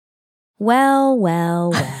Well,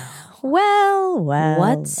 well, well. Well.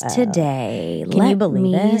 What's today? Can you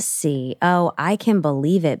believe Let me it? see. Oh, I can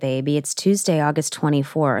believe it, baby. It's Tuesday, August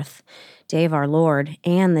 24th, day of our Lord,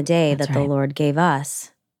 and the day That's that the right. Lord gave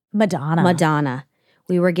us. Madonna.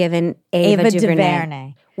 We were given Ava DuVernay.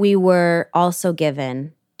 DuVernay. We were also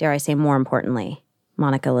given, dare I say more importantly,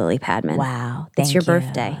 Monica Lily Padman. Wow. It's your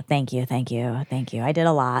birthday. Thank you. I did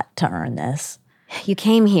a lot to earn this. You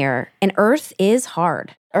came here, and Earth is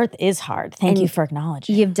hard. Earth is hard. Thank you for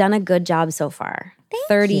acknowledging. You've done a good job so far. Thank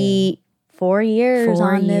 34 years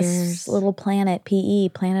on years. this little planet,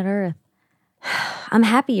 planet Earth. I'm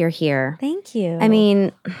happy you're here. Thank you. I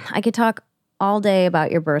mean, I could talk all day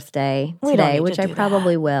about your birthday We don't today, need which to I do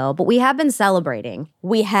probably will, but we have been celebrating.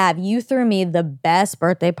 We have. You threw me the best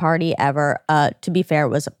birthday party ever. To be fair, it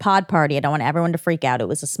was a pod party. I don't want everyone to freak out. It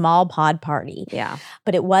was a small pod party. Yeah.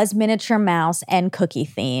 But it was miniature mouse and cookie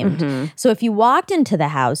themed. So if you walked into the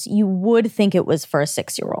house, you would think it was for a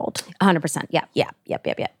 6-year-old. 100%. Yeah. Yep.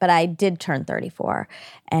 But I did turn 34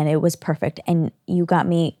 and it was perfect. And you got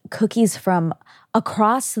me cookies from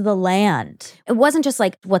across the land. It wasn't just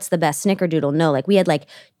like, what's the best snickerdoodle? No, like we had like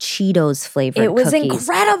Cheetos flavored It was cookies.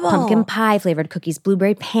 incredible. Pumpkin pie flavored cookies,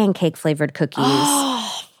 blueberry pancake flavored cookies.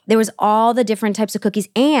 There was all the different types of cookies,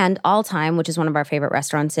 and All Time, which is one of our favorite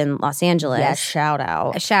restaurants in Los Angeles. Yes, shout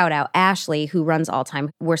out. A shout out. Ashley, who runs All Time,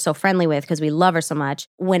 we're so friendly with because we love her so much.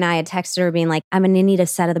 When I had texted her being like, I'm going to need a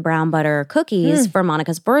set of the brown butter cookies for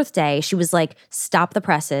Monica's birthday, she was like, stop the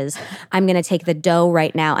presses. I'm going to take the dough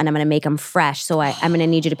right now and I'm going to make them fresh. So I'm going to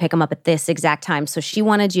need you to pick them up at this exact time. So she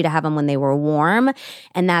wanted you to have them when they were warm.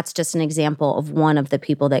 And that's just an example of one of the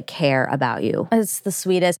people that care about you. It's the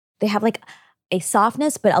sweetest. They have like a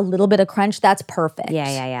softness, but a little bit of crunch. That's perfect.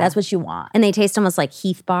 Yeah. That's what you want. And they taste almost like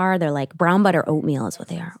Heath Bar. They're like brown butter oatmeal is what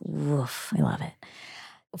they are. Woof. I love it.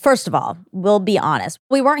 First of all, we'll be honest.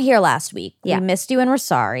 We weren't here last week. Yeah. We missed you and we're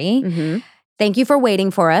sorry. Mm-hmm. Thank you for waiting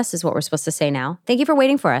for us is what we're supposed to say now. Thank you for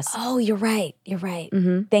waiting for us. Oh, you're right.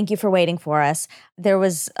 Mm-hmm. Thank you for waiting for us. There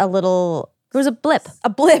was a blip.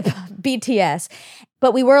 BTS.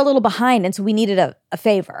 But we were a little behind, and so we needed a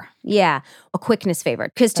favor. Yeah, a quickness favor.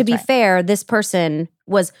 Because to be fair, this person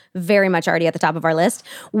was very much already at the top of our list.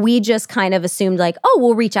 We just kind of assumed like, oh,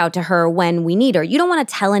 we'll reach out to her when we need her. You don't want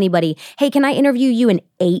to tell anybody, hey, can I interview you in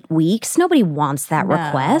 8 weeks? Nobody wants that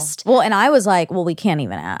request. Well, and I was like, well, we can't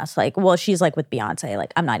even ask. Like, well, she's like with Beyonce.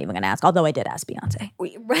 Like, I'm not even going to ask. Although I did ask Beyonce.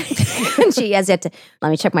 Right. She has yet to, let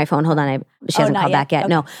me check my phone. Hold on. She hasn't called back yet. Okay.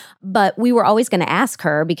 No. But we were always going to ask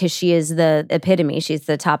her because she is the epitome. She's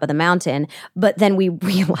the top of the mountain. But then we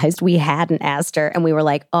realized we hadn't asked her. And we were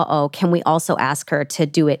like, can we also ask her to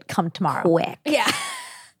do it come tomorrow quick? Yeah.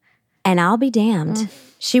 And I'll be damned.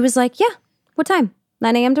 She was like, yeah, what time?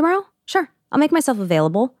 9 a.m. tomorrow? Sure. I'll make myself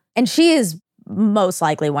available. And she is most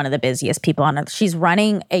likely one of the busiest people on earth. She's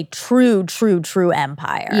running a true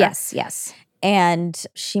empire. Yes. And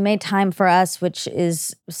she made time for us, which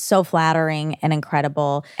is so flattering and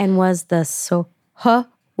incredible. And was the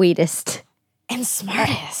sweetest. And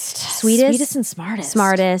smartest. Sweetest and smartest.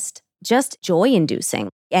 Smartest. Just joy-inducing.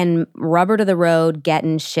 And rubber to the road,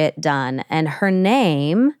 getting shit done. And her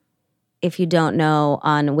name, if you don't know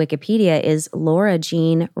on Wikipedia, is Laura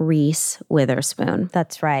Jean Reese Witherspoon.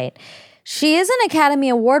 That's right. She is an Academy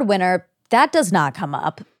Award winner. That does not come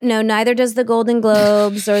up. No, neither does the Golden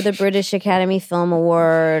Globes or the British Academy Film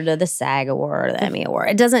Award or the SAG Award or the Emmy Award.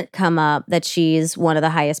 It doesn't come up that she's one of the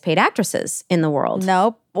highest paid actresses in the world.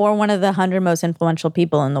 Nope. Or one of the 100 most influential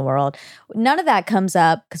people in the world. None of that comes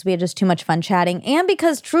up because we had just too much fun chatting and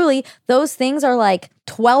because truly those things are like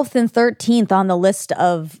 12th and 13th on the list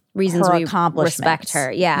of reasons her we accomplishments. Respect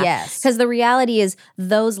her. Yeah. Yes. Because the reality is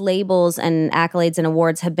those labels and accolades and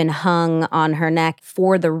awards have been hung on her neck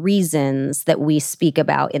for the reasons that we speak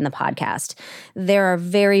about in the podcast. There are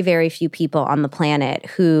very, very few people on the planet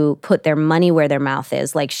who put their money where their mouth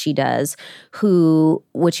is like she does, who,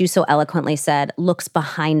 which you so eloquently said, looks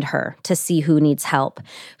behind her to see who needs help,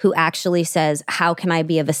 who actually says, how can I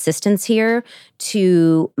be of assistance here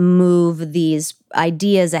to move these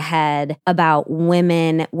ideas ahead about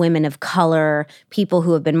women of color, people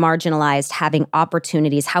who have been marginalized, having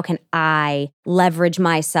opportunities. How can I leverage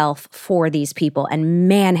myself for these people? And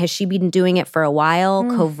man, has she been doing it for a while,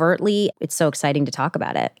 covertly. It's so exciting to talk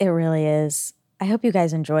about it. It really is. I hope you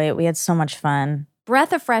guys enjoy it. We had so much fun.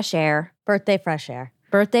 Breath of fresh air. Birthday fresh air.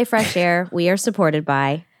 Birthday fresh air. We are supported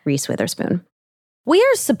by Reese Witherspoon. We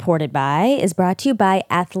Are Supported By is brought to you by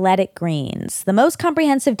Athletic Greens, the most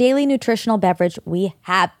comprehensive daily nutritional beverage we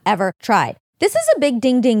have ever tried. This is a big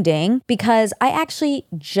ding, ding, ding because I actually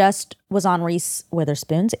just was on Reese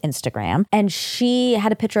Witherspoon's Instagram and she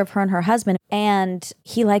had a picture of her and her husband and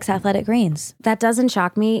he likes athletic greens. That doesn't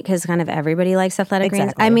shock me because kind of everybody likes athletic greens.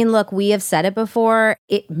 Exactly. I mean, look, we have said it before.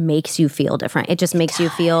 It makes you feel different. It just makes you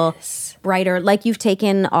feel brighter, like you've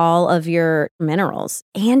taken all of your minerals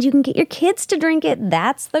and you can get your kids to drink it.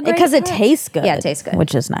 That's the great Because it part. tastes good. Yeah, it tastes good.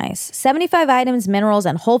 Which is nice. 75 vitamins, minerals,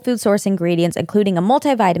 and whole food source ingredients, including a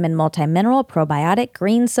multivitamin, multimineral, probiotic,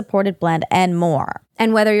 green-supported blend, and more.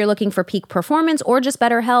 And whether you're looking for peak performance or just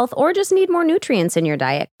better health or just need more nutrients in your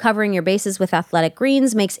diet, covering your bases with Athletic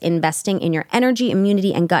Greens makes investing in your energy,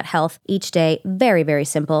 immunity, and gut health each day very, very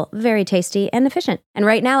simple, very tasty, and efficient. And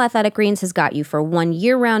right now, Athletic Greens has got you for 1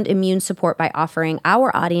 year-round immune support by offering our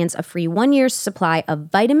audience a free 1 year's supply of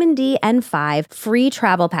vitamin D and 5 free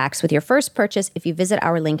travel packs with your first purchase if you visit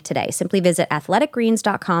our link today. Simply visit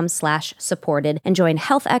athleticgreens.com/supported and join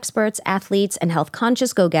health experts, athletes, and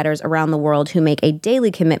health-conscious go-getters around the world who make a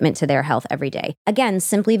daily commitment to their health every day. Again,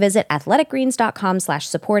 simply visit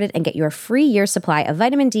athleticgreens.com/supported and get your free year supply of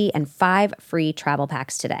vitamin D and 5 free travel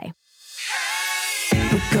packs today.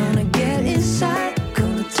 We're gonna get inside,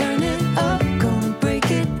 gonna turn it up, gonna break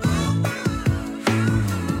it.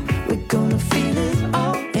 We're gonna feel it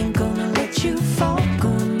all, ain't gonna let you fall,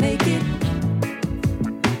 gonna make it.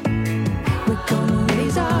 We're gonna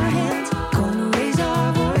raise our hands, gonna raise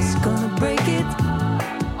our voice, gonna break it.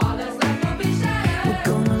 We're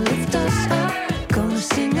gonna lift us up, gonna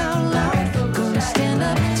sing out loud, gonna stand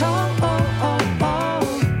up tall.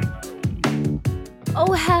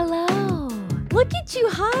 Oh, hello. Look at you.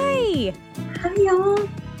 Hi. Hi, y'all.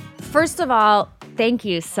 First of all, thank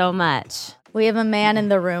you so much. We have a man in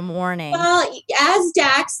the room warning. Well, as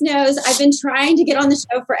Dax knows, I've been trying to get on the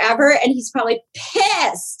show forever, and he's probably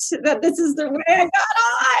pissed that this is the way I got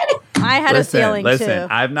on. I had a feeling Listen,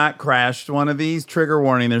 too. I've not crashed one of these. Trigger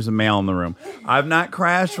warning, there's a male in the room. I've not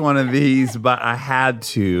crashed one of these, but I had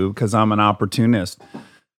to because I'm an opportunist.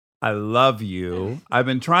 I love you. I've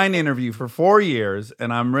been trying to interview for 4 years,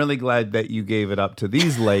 and I'm really glad that you gave it up to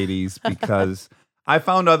these ladies because I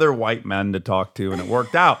found other white men to talk to, and it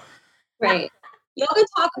worked out. Right. Y'all can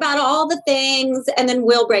talk about all the things, and then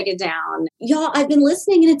we'll break it down. Y'all, I've been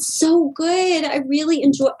listening, and it's so good. I really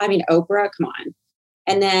enjoy. I mean, Oprah, come on.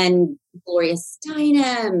 And then Gloria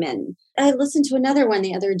Steinem. And I listened to another one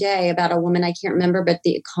the other day about a woman I can't remember, but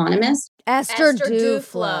The Economist. Esther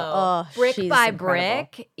Duflo. Oh, brick she's by incredible.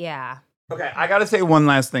 brick. Yeah. Okay, I got to say one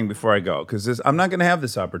last thing before I go because I'm not going to have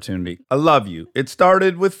this opportunity. I love you. It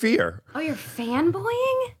started with fear. Oh, you're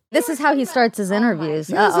fanboying? This is how he starts his interviews.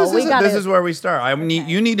 This is where we start.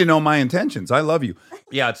 You need to know my intentions. I love you.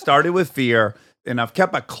 Yeah, it started with fear, and I've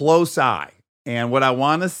kept a close eye. And what I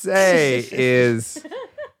want to say is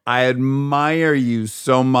I admire you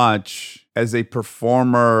so much as a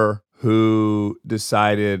performer who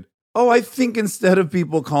decided, I think instead of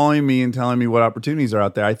people calling me and telling me what opportunities are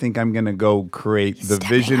out there, I think I'm going to go create the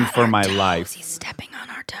vision for my life. He's stepping on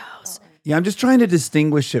our toes. Yeah, I'm just trying to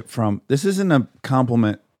distinguish it from, this isn't a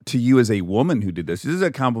compliment to you as a woman who did this. This is a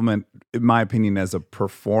compliment, in my opinion, as a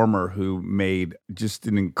performer who made just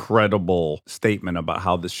an incredible statement about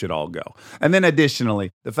how this should all go. And then additionally,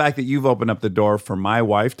 the fact that you've opened up the door for my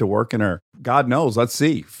wife to work in her, God knows, let's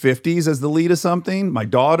see, 50s as the lead of something. My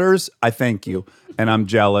daughters, I thank you. And I'm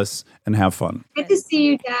jealous and have fun. Good to see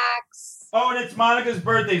you, Dax. Oh, and it's Monica's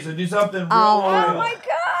birthday, so do something real Oh my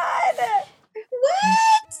God.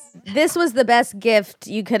 What? This was the best gift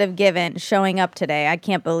you could have given showing up today. I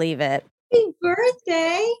can't believe it. Happy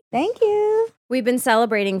birthday. Thank you. We've been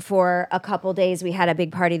celebrating for a couple days. We had a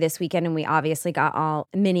big party this weekend, and we obviously got all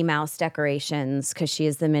Minnie Mouse decorations because she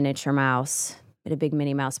is the miniature mouse at a big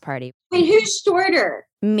Minnie Mouse party. Wait, who's shorter?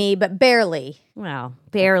 Me, but barely. Well,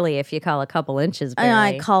 barely if you call a couple inches barely.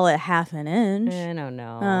 I call it half an inch. I don't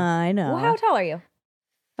know. I know. Well, how tall are you?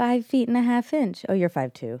 5 feet and a half inch. Oh, you're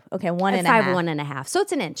 5'2". Okay, one and a Five half. 1.5. So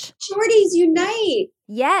it's an inch. Shorties unite.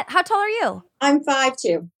 Yet. How tall are you? I'm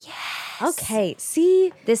 5'2". Okay,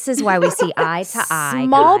 see? This is why we see eye to eye.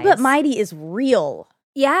 Small guys. but mighty is real.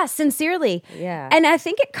 Yeah, sincerely. Yeah. And I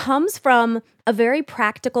think it comes from a very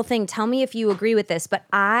practical thing. Tell me if you agree with this, but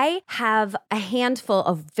I have a handful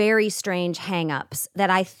of very strange hangups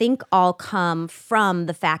that I think all come from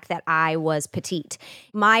the fact that I was petite.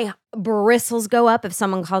 My bristles go up if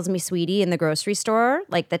someone calls me sweetie in the grocery store,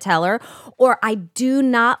 like the teller, or I do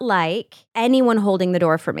not like anyone holding the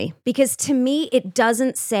door for me because to me, it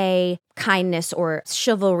doesn't say kindness or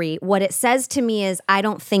chivalry. What it says to me is, I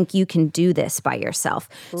don't think you can do this by yourself.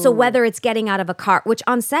 So whether it's getting out of a car, which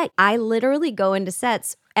on set, I literally go into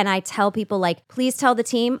sets and I tell people like, please tell the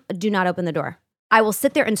team, do not open the door. I will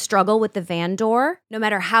sit there and struggle with the van door, no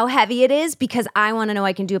matter how heavy it is, because I want to know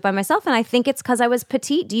I can do it by myself. And I think it's because I was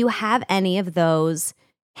petite. Do you have any of those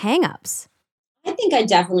hangups? I think I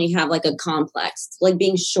definitely have like a complex, like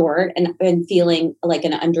being short and feeling like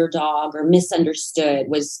an underdog or misunderstood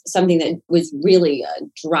was something that was really a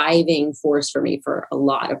driving force for me for a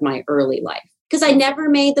lot of my early life. Because I never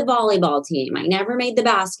made the volleyball team. I never made the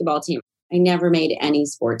basketball team. I never made any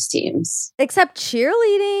sports teams. Except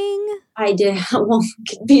cheerleading. I did want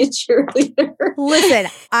to be a cheerleader. Listen,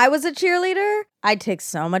 I was a cheerleader. I take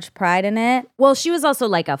so much pride in it. Well, she was also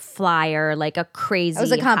like a flyer, like a crazy. I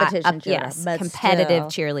was a competition cheerleader, yes, but competitive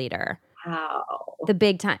still. cheerleader. Wow. The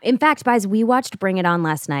big time. In fact, guys, we watched Bring It On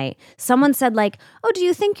last night. Someone said like, oh, do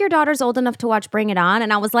you think your daughter's old enough to watch Bring It On?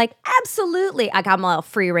 And I was like, absolutely. Like, I'm a little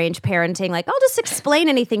free range parenting. Like, I'll just explain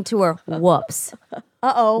anything to her. Whoops.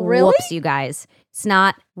 Uh-oh, really? Whoops, you guys. It's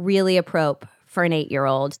not really appropriate for an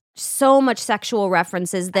 8-year-old. So much sexual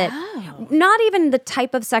references that not even the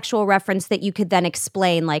type of sexual reference that you could then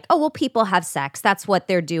explain like, oh, well, people have sex. That's what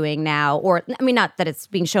they're doing now. Or, I mean, not that it's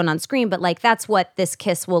being shown on screen, but like, that's what this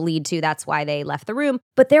kiss will lead to. That's why they left the room.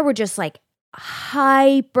 But there were just like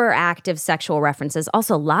hyperactive sexual references.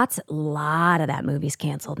 Also, lot of that movie's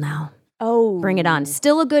canceled now. Oh. Bring It On.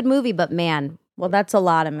 Still a good movie, but man. Well, that's a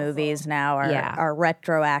lot of movies now are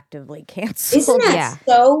retroactively canceled. Isn't that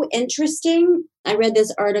so interesting? I read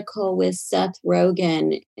this article with Seth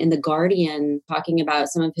Rogen in The Guardian talking about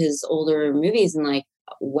some of his older movies and like,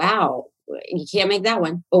 wow, you can't make that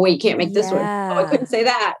one. Oh, wait, you can't make this one. Oh, I couldn't say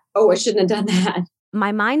that. Oh, I shouldn't have done that.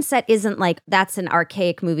 My mindset isn't like, that's an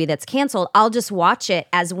archaic movie that's canceled. I'll just watch it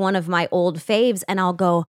as one of my old faves and I'll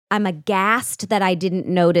go, I'm aghast that I didn't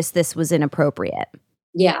notice this was inappropriate.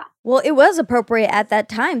 Yeah. Well, it was appropriate at that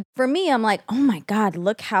time. For me, I'm like, oh my God,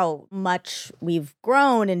 look how much we've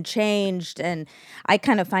grown and changed. And I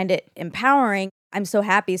kind of find it empowering. I'm so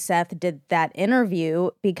happy Seth did that interview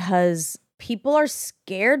because people are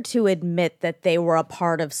scared to admit that they were a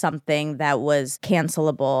part of something that was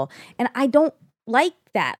cancelable. And I don't like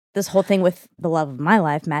that. This whole thing with the love of my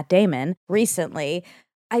life, Matt Damon, recently,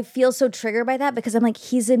 I feel so triggered by that because I'm like,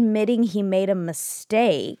 he's admitting he made a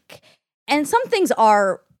mistake. And some things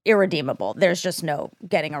are irredeemable. There's just no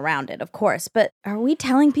getting around it, of course. But are we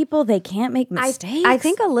telling people they can't make mistakes? I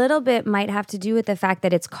think a little bit might have to do with the fact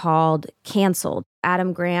that it's called canceled.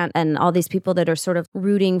 Adam Grant and all these people that are sort of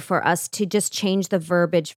rooting for us to just change the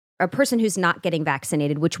verbiage. A person who's not getting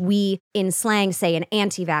vaccinated, which we in slang say an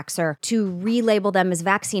anti-vaxxer, to relabel them as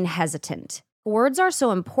vaccine hesitant. Words are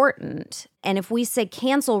so important. And if we say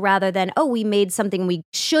cancel rather than, oh, we made something we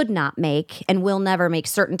should not make and will never make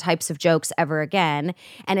certain types of jokes ever again.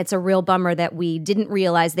 And it's a real bummer that we didn't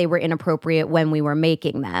realize they were inappropriate when we were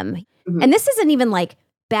making them. Mm-hmm. And this isn't even like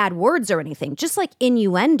bad words or anything, just like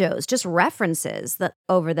innuendos, just references that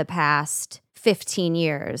over the past 15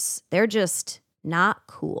 years, they're just not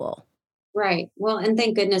cool. Right. Well, and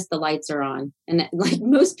thank goodness the lights are on and like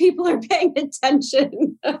most people are paying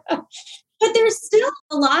attention. But there's still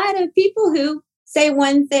a lot of people who say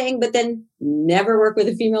one thing, but then never work with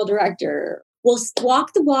a female director. Will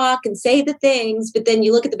walk the walk and say the things, but then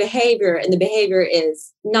you look at the behavior and the behavior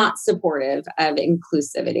is not supportive of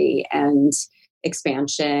inclusivity and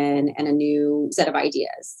expansion and a new set of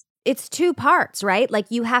ideas. It's 2 parts, right? Like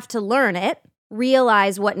you have to learn it,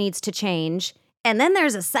 realize what needs to change. And then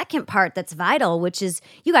there's a second part that's vital, which is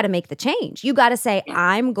you got to make the change. You got to say,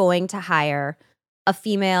 I'm going to hire a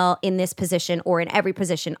female in this position or in every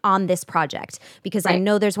position on this project because I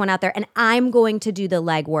know there's one out there and I'm going to do the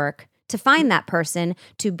legwork to find that person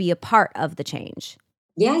to be a part of the change.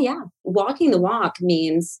 Yeah. Walking the walk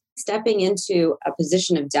means stepping into a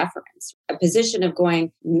position of deference, a position of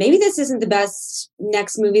going, maybe this isn't the best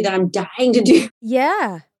next movie that I'm dying to do.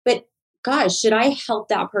 Yeah. But gosh, should I help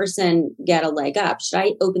that person get a leg up? Should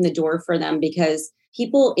I open the door for them? Because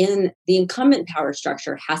people in the incumbent power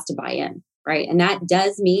structure has to buy in. Right. And that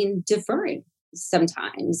does mean deferring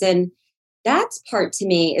sometimes. And that's part to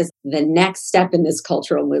me is the next step in this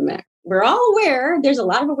cultural movement. We're all aware there's a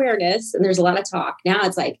lot of awareness and there's a lot of talk. Now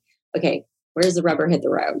it's like, okay, where's the rubber hit the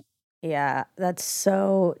road? Yeah, that's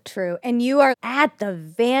so true. And you are at the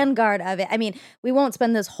vanguard of it. I mean, we won't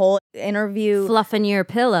spend this whole interview fluffing your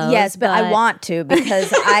pillows. Yes, but I want to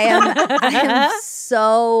because I am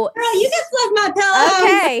so. Girl, you can fluff my pillows.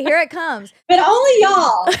 Okay, here it comes. But only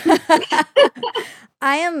y'all.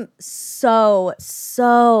 I am so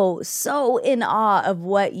in awe of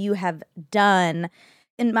what you have done,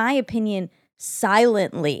 in my opinion,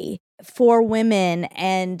 silently for women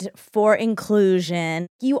and for inclusion.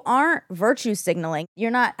 You aren't virtue signaling. You're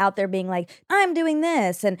not out there being like, I'm doing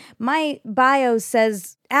this and my bio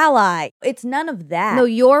says ally. It's none of that. No,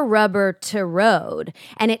 you're rubber to road.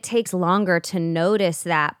 And it takes longer to notice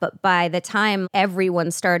that. But by the time everyone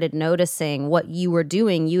started noticing what you were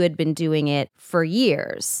doing, you had been doing it for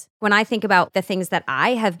years. When I think about the things that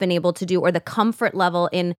I have been able to do or the comfort level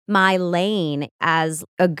in my lane as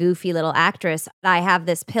a goofy little actress, I have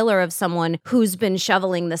this pillar of someone who's been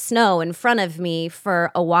shoveling the snow in front of me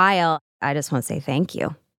for a while. I just want to say thank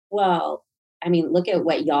you. Well, I mean, look at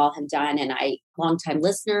what y'all have done. And long-time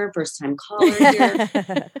listener, first-time caller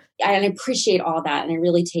here. I appreciate all that. And I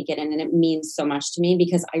really take it in. And it means so much to me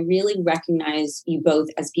because I really recognize you both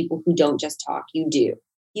as people who don't just talk, you do.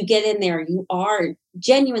 You get in there, you are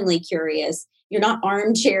genuinely curious. You're not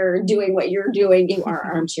armchair doing what you're doing. You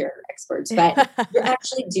are armchair experts, but you're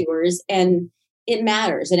actually doers. And it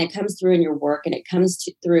matters. And it comes through in your work and it comes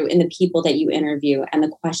through in the people that you interview and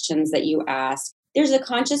the questions that you ask. There's a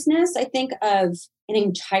consciousness, I think, of an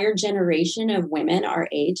entire generation of women our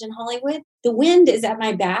age in Hollywood. The wind is at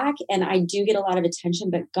my back and I do get a lot of attention,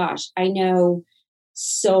 but gosh, I know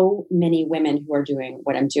so many women who are doing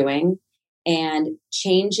what I'm doing and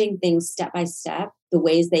changing things step by step, the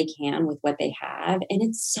ways they can with what they have. And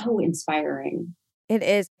it's so inspiring. It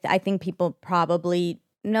is. I think people probably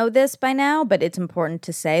know this by now, but it's important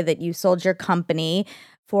to say that you sold your company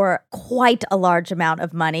for quite a large amount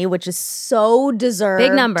of money, which is so deserved.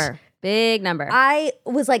 Big number. Big number. I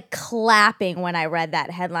was like clapping when I read that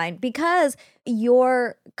headline because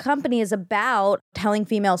your company is about telling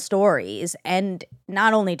female stories and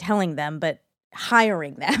not only telling them, but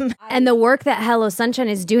hiring them. And the work that Hello Sunshine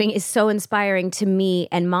is doing is so inspiring to me.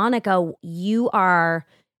 And Monica, you are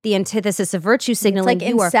the antithesis of virtue signaling. It's like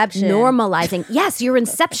you Inception. are normalizing. Yes, you're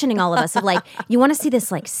inceptioning all of us of like, you want to see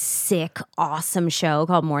this like sick, awesome show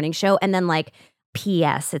called Morning Show. And then like,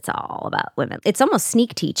 P.S. It's all about women. It's almost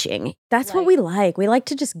sneak teaching. That's what we like. We like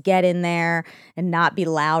to just get in there and not be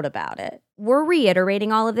loud about it. We're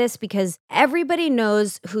reiterating all of this because everybody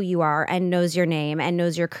knows who you are and knows your name and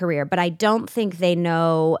knows your career, but I don't think they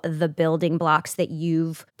know the building blocks that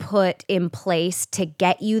you've put in place to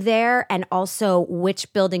get you there and also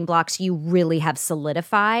which building blocks you really have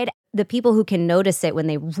solidified. The people who can notice it when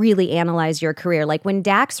they really analyze your career, like when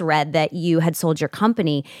Dax read that you had sold your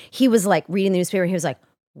company, he was like reading the newspaper and he was like,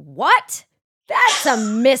 what? That's a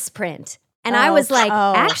misprint. And I was like,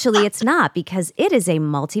 actually, it's not because it is a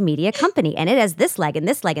multimedia company and it has this leg and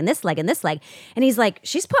this leg and this leg and this leg. And he's like,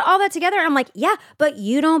 she's put all that together. And I'm like, yeah, but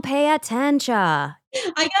you don't pay attention. I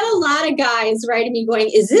got a lot of guys writing me going,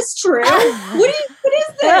 is this true? What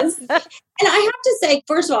is this? And I have to say,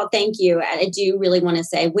 first of all, thank you. I do really want to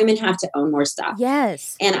say women have to own more stuff.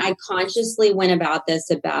 Yes. And I consciously went about this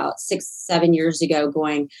about 6-7 years ago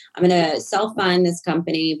going, I'm going to self-fund this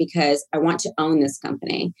company because I want to own this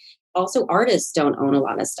company. Also, artists don't own a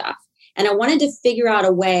lot of stuff. And I wanted to figure out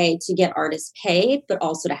a way to get artists paid, but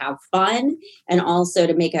also to have fun and also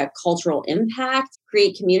to make a cultural impact,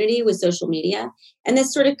 create community with social media. And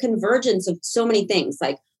this sort of convergence of so many things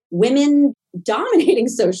like women dominating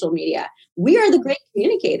social media. We are the great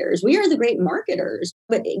communicators. We are the great marketers.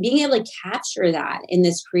 But being able to capture that in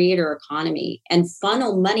this creator economy and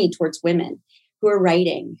funnel money towards women who are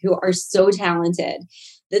writing, who are so talented.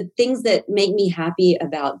 The things that make me happy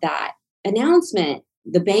about that announcement,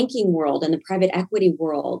 the banking world and the private equity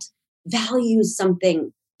world values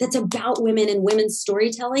something that's about women and women's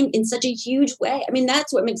storytelling in such a huge way. I mean,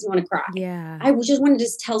 that's what makes me want to cry. Yeah. I just wanted to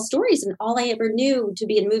tell stories. And all I ever knew to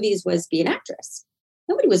be in movies was be an actress.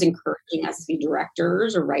 Nobody was encouraging us to be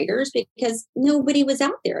directors or writers because nobody was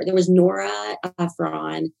out there. There was Nora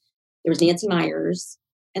Ephron, there was Nancy Myers,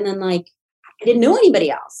 and then like, I didn't know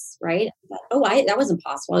anybody else, right? That wasn't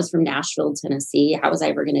possible. I was from Nashville, Tennessee. How was I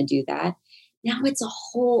ever going to do that? Now it's a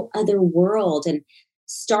whole other world. And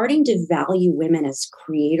starting to value women as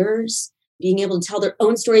creators, being able to tell their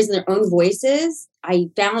own stories in their own voices, I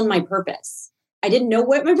found my purpose. I didn't know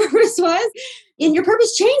what my purpose was. And your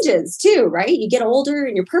purpose changes too, right? You get older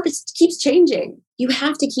and your purpose keeps changing. You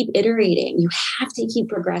have to keep iterating. You have to keep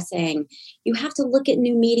progressing. You have to look at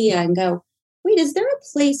new media and go, wait, is there a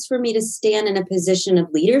place for me to stand in a position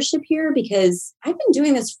of leadership here? Because I've been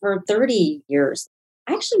doing this for 30 years.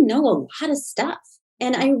 I actually know a lot of stuff.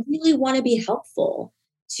 And I really want to be helpful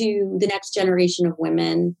to the next generation of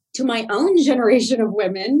women, to my own generation of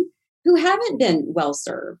women who haven't been well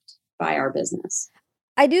served by our business.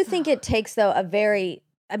 I do think it takes, though,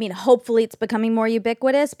 hopefully it's becoming more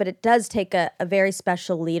ubiquitous, but it does take a very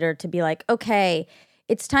special leader to be like, okay,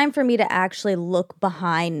 it's time for me to actually look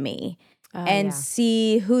behind me.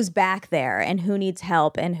 See who's back there and who needs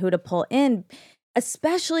help and who to pull in.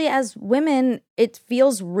 especially as women, it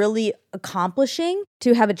feels really accomplishing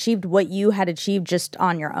to have achieved what you had achieved just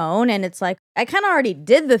on your own. And it's like, I kind of already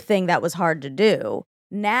did the thing that was hard to do.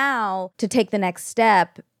 Now, to take the next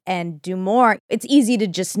step and do more, it's easy to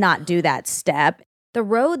just not do that step. The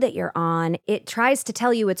road that you're on, it tries to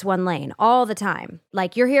tell you it's one lane all the time.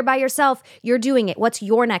 Like, you're here by yourself, you're doing it. What's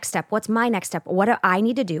your next step? What's my next step? What do I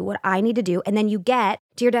need to do? What I need to do? And then you get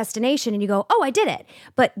to your destination and you go, oh, I did it.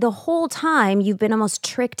 But the whole time you've been almost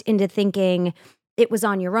tricked into thinking it was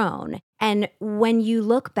on your own. And when you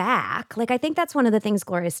look back, like, I think that's one of the things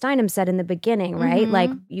Gloria Steinem said in the beginning, right? Mhm.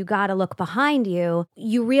 Like, you got to look behind you.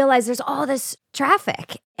 You realize there's all this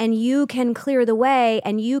traffic and you can clear the way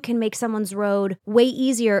and you can make someone's road way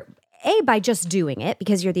easier, A, by just doing it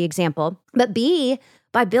because you're the example, but B,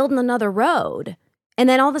 by building another road. And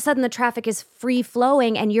then all of a sudden the traffic is free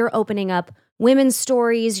flowing and you're opening up women's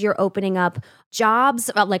stories, you're opening up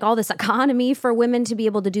jobs, like all this economy for women to be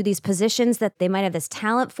able to do these positions that they might have this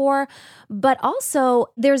talent for. But also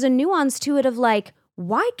there's a nuance to it of like,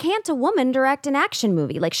 why can't a woman direct an action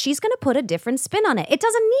movie? Like, she's going to put a different spin on it. It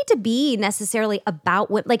doesn't need to be necessarily about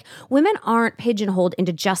what, like, women aren't pigeonholed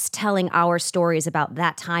into just telling our stories about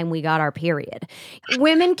that time we got our period.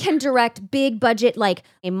 Women can direct big budget, like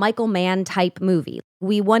a Michael Mann type movie.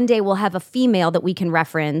 We one day will have a female that we can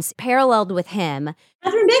reference paralleled with him.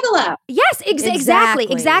 Catherine Bigelow. Yes,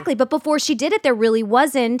 exactly. But before she did it, there really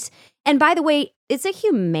wasn't. And by the way, it's a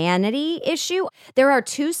humanity issue. There are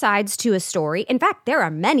two sides to a story. In fact, there are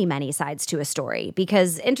many, many sides to a story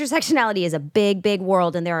because intersectionality is a big, big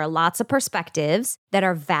world and there are lots of perspectives that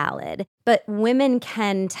are valid. But women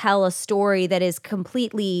can tell a story that is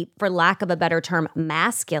completely, for lack of a better term,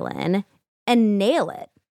 masculine and nail it.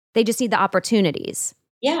 They just need the opportunities.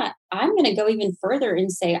 Yeah, I'm going to go even further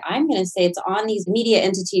and say, it's on these media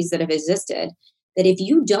entities that have existed that if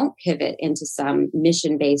you don't pivot into some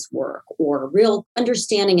mission-based work or real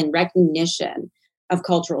understanding and recognition of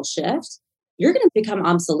cultural shift, you're going to become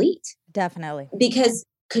obsolete. Definitely. Because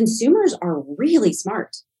consumers are really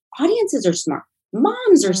smart. Audiences are smart.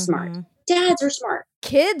 Moms are smart. Dads are smart.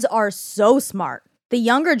 Kids are so smart. The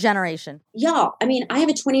younger generation. Y'all, I mean, I have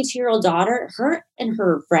a 22-year-old daughter. Her and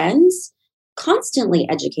her friends constantly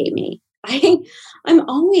educate me. I'm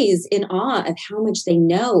always in awe of how much they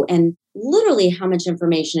know and literally how much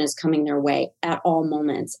information is coming their way at all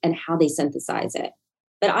moments and how they synthesize it.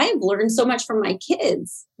 But I have learned so much from my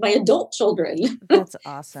kids, my adult children. That's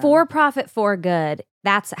awesome. For profit, for good.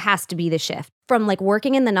 That has to be the shift. From like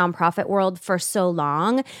working in the nonprofit world for so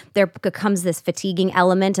long, there becomes this fatiguing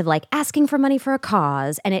element of like asking for money for a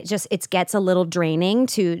cause. And it gets a little draining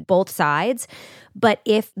to both sides. But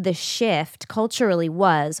if the shift culturally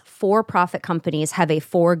was for-profit companies have a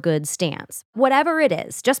for good stance, whatever it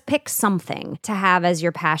is, just pick something to have as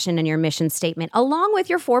your passion and your mission statement. Along with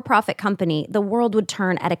your for-profit company, the world would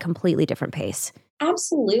turn at a completely different pace.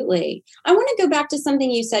 Absolutely. I want to go back to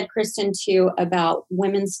something you said, Kristen, too, about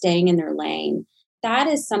women staying in their lane. That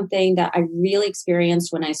is something that I really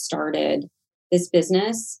experienced when I started this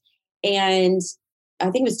business. And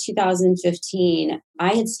I think it was 2015.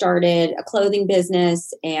 I had started a clothing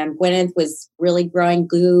business and Gwyneth was really growing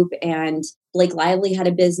Goop and Blake Lively had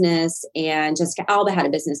a business and Jessica Alba had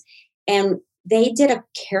a business. And they did a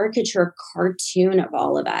caricature cartoon of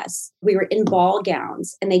all of us. We were in ball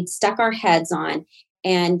gowns and they'd stuck our heads on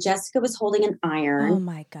and Jessica was holding an iron. Oh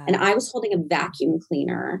my God. And I was holding a vacuum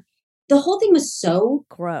cleaner. The whole thing was so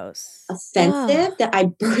gross, offensive that I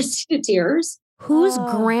burst into tears. Whose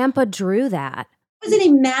grandpa drew that? It was in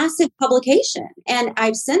a massive publication. And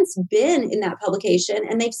I've since been in that publication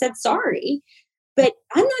and they've said sorry. But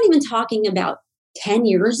I'm not even talking about 10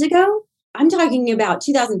 years ago. I'm talking about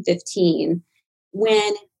 2015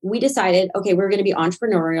 when we decided, okay, we're going to be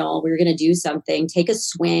entrepreneurial. We're going to do something, take a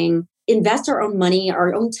swing, invest our own money,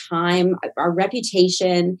 our own time, our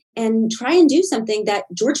reputation, and try and do something that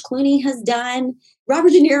George Clooney has done, Robert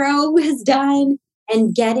De Niro has done,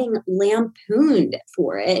 and getting lampooned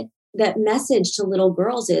for it. That message to little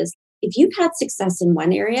girls is, if you've had success in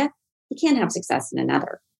one area, you can't have success in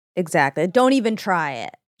another. Exactly. Don't even try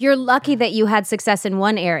it. You're lucky that you had success in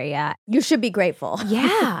one area. You should be grateful.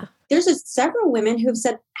 Yeah. There's several women who've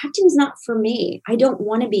said, acting's not for me. I don't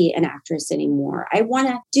want to be an actress anymore. I want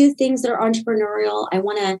to do things that are entrepreneurial. I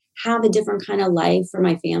want to have a different kind of life for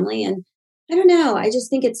my family. And I don't know. I just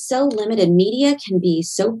think it's so limited. Media can be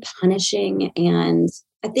so punishing. And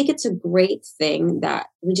I think it's a great thing that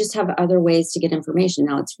we just have other ways to get information.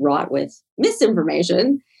 Now it's wrought with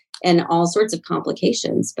misinformation and all sorts of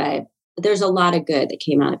complications. But there's a lot of good that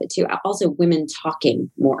came out of it too. Also, women talking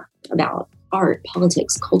more about art,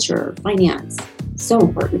 politics, culture, finance. So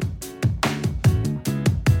important.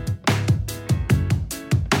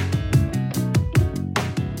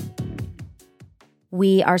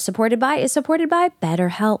 we are supported by is supported by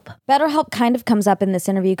BetterHelp. BetterHelp kind of comes up in this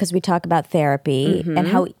interview because we talk about therapy and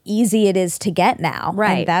how easy it is to get now.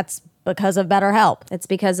 Right. And that's because of BetterHelp. It's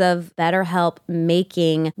because of BetterHelp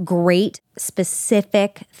making great,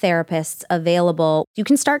 specific therapists available. You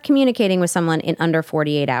can start communicating with someone in under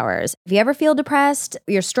 48 hours. If you ever feel depressed,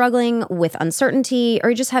 you're struggling with uncertainty, or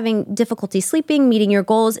you're just having difficulty sleeping, meeting your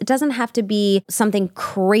goals, it doesn't have to be something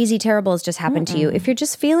crazy terrible has just happened to you. If you're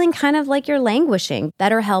just feeling kind of like you're languishing,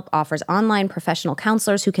 BetterHelp offers online professional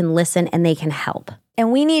counselors who can listen and they can help.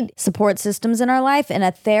 And we need support systems in our life, and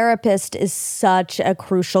a therapist is such a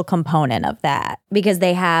crucial component of that. Because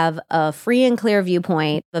they have a free and clear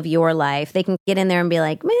viewpoint of your life. They can get in there and be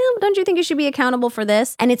like, man, don't you think you should be accountable for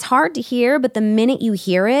this? And it's hard to hear, but the minute you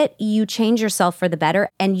hear it, you change yourself for the better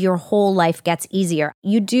and your whole life gets easier.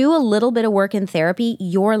 You do a little bit of work in therapy,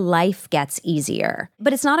 your life gets easier.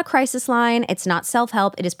 But it's not a crisis line. It's not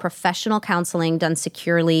self-help. It is professional counseling done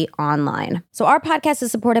securely online. So our podcast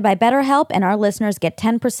is supported by BetterHelp, and our listeners get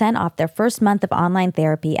 10% off their first month of online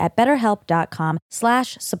therapy at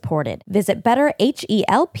betterhelp.com/supported. Visit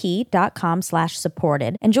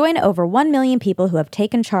betterhelp.com/supported and join over 1 million people who have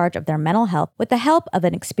taken charge of their mental health with the help of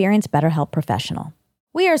an experienced BetterHelp professional.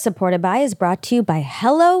 We Are Supported By is brought to you by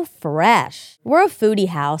HelloFresh. We're a foodie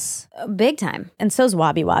house. Big time. And so's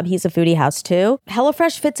Wobby Wob. He's a foodie house too.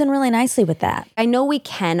 HelloFresh fits in really nicely with that. I know we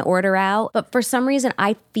can order out, but for some reason,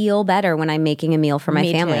 I feel better when I'm making a meal for my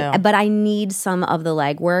Me family. too. But I need some of the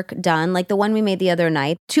legwork done. Like the one we made the other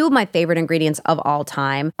night. 2 of my favorite ingredients of all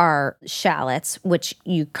time are shallots, which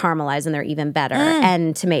you caramelize and they're even better,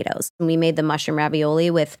 and tomatoes. And we made the mushroom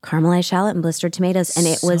ravioli with caramelized shallot and blistered tomatoes, and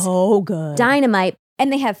it was so good. dynamite.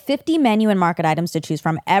 And they have 50 menu and market items to choose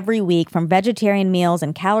from every week, from vegetarian meals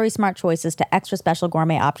and calorie-smart choices to extra special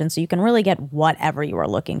gourmet options, so you can really get whatever you are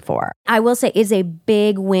looking for. I will say it's a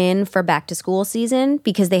big win for back to school season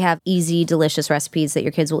because they have easy, delicious recipes that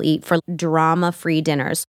your kids will eat for drama-free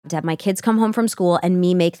dinners. To have my kids come home from school and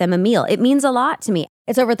me make them a meal, it means a lot to me.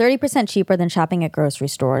 It's over 30% cheaper than shopping at grocery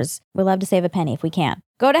stores. We love to save a penny if we can.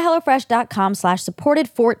 Go to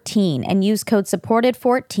HelloFresh.com/supported14 and use code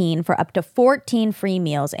supported14 for up to 14 free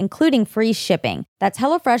meals, including free shipping. That's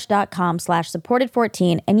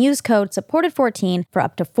HelloFresh.com/supported14 and use code supported14 for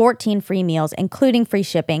up to 14 free meals, including free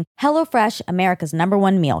shipping. HelloFresh, America's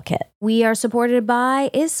 #1 meal kit. We Are Supported By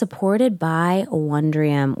is supported by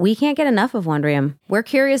Wondrium. We can't get enough of Wondrium. We're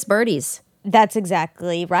curious birdies. That's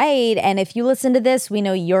exactly right. And if you listen to this, we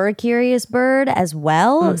know you're a curious bird as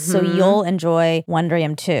well. So you'll enjoy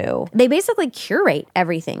Wondrium too. They basically curate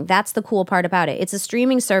everything. That's the cool part about it. It's a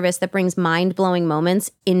streaming service that brings mind-blowing moments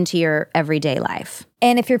into your everyday life.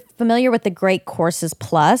 And if you're familiar with the Great Courses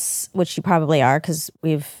Plus, which you probably are because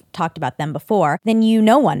we've talked about them before, then you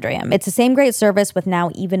know Wondrium. It's the same great service with now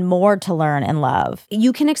even more to learn and love.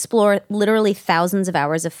 You can explore literally thousands of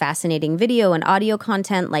hours of fascinating video and audio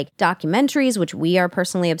content like documentaries, which we are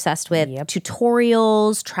personally obsessed with,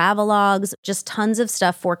 tutorials, travelogues, just tons of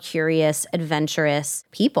stuff for curious, adventurous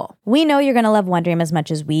people. We know you're going to love Wondrium as much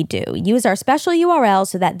as we do. Use our special URL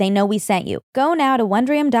so that they know we sent you. Go now to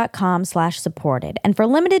Wondrium.com/supported. And for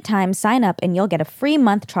limited time, sign up and you'll get a free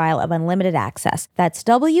month trial of unlimited access. That's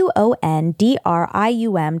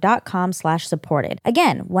WONDRIUM.com/supported.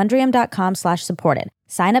 Again, Wondrium.com/supported.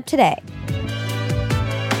 Sign up today.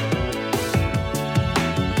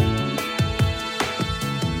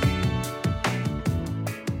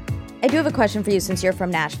 I do have a question for you since you're from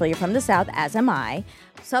Nashville. You're from the South, as am I.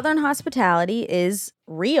 Southern hospitality is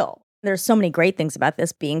real. There's so many great things about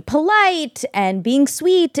this, being polite and being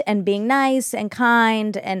sweet and being nice and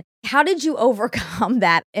kind. And how did you overcome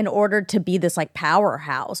that in order to be this like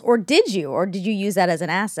powerhouse? Or did you use that as an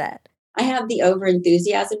asset? I have the over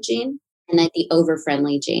enthusiasm gene and the over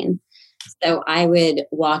friendly gene. So I would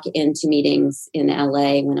walk into meetings in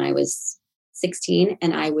LA when I was 16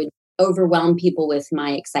 and I would overwhelm people with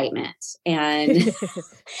my excitement. And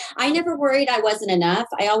I never worried I wasn't enough.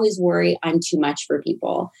 I always worry I'm too much for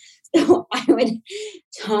people. So I would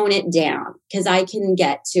tone it down because I can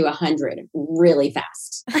get to 100 really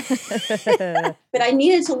fast. But I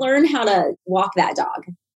needed to learn how to walk that dog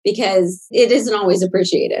because it isn't always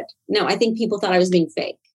appreciated. No, I think people thought I was being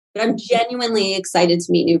fake. But I'm genuinely excited to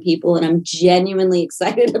meet new people and I'm genuinely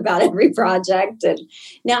excited about every project. And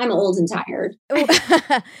now I'm old and tired.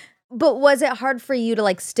 But was it hard for you to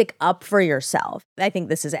like stick up for yourself? I think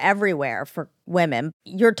this is everywhere for women.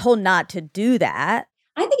 You're told not to do that.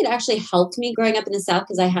 I think it actually helped me growing up in the South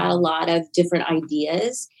because I had a lot of different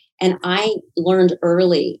ideas. And I learned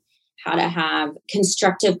early how to have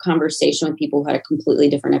constructive conversation with people who had a completely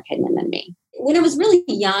different opinion than me. when I was really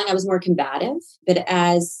young, I was more combative. But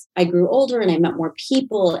as I grew older and I met more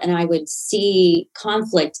people and I would see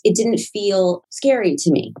conflict, it didn't feel scary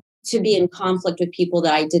to me to be in conflict with people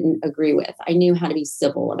that I didn't agree with. I knew how to be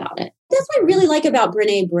civil about it. That's what I really like about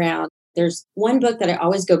Brene Brown. There's one book that I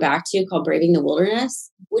always go back to called Braving the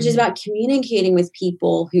Wilderness, which is about communicating with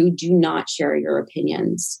people who do not share your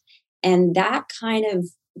opinions. And that kind of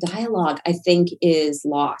dialogue, I think, is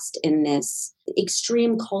lost in this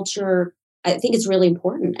extreme culture. I think it's really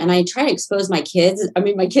important. And I try to expose my kids. I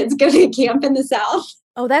mean, my kids go to camp in the South.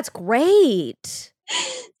 Oh, that's great.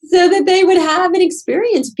 So that they would have an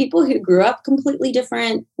experience, people who grew up completely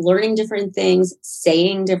different, learning different things,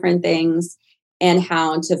 saying different things, and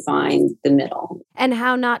how to find the middle. And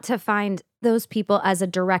how not to find those people as a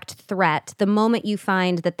direct threat. The moment you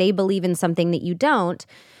find that they believe in something that you don't,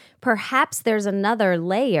 perhaps there's another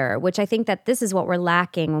layer, which I think that this is what we're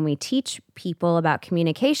lacking when we teach people about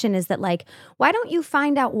communication, is that, like, why don't you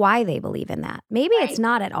find out why they believe in that? Maybe it's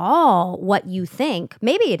not at all what you think.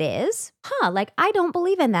 Maybe it is. Like, I don't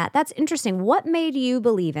believe in that. That's interesting. What made you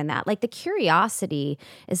believe in that? Like, the curiosity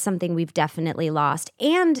is something we've definitely lost.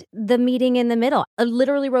 And the meeting in the middle. I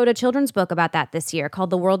literally wrote a children's book about that this year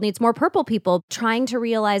called The World Needs More Purple People, trying to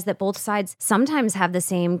realize that both sides sometimes have the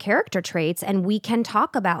same character traits and we can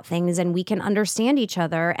talk about things and we can understand each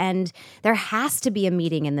other. And there has to be a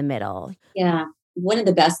meeting in the middle. Yeah. One of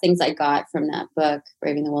the best things I got from that book,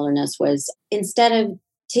 Braving the Wilderness, was instead of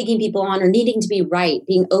taking people on or needing to be right,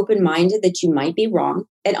 being open-minded that you might be wrong.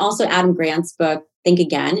 And also Adam Grant's book, Think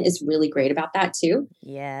Again, is really great about that too.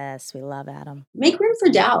 Yes, we love Adam. Make room for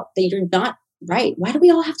doubt that you're not right. Why do we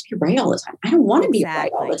all have to be right all the time? I don't want to be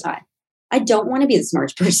right all the time. I don't want to be the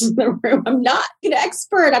smartest person in the room. I'm not an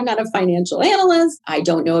expert. I'm not a financial analyst. I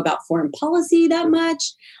don't know about foreign policy that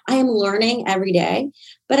much. I am learning every day.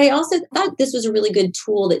 But I also thought this was a really good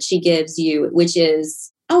tool that she gives you, which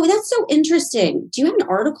is, oh, that's so interesting. Do you have an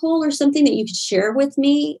article or something that you could share with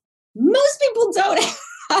me? Most people don't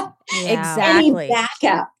have any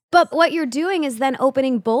backup. But what you're doing is then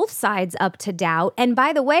opening both sides up to doubt. And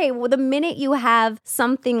by the way, the minute you have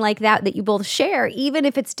something like that you both share, even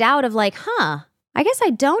if it's doubt of like, I guess I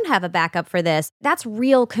don't have a backup for this, that's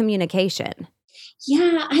real communication.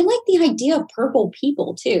 Yeah, I like the idea of purple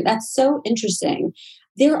people too. That's so interesting.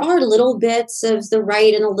 There are little bits of the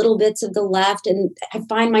right and a little bits of the left. And I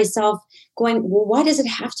find myself going, well, why does it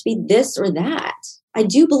have to be this or that? I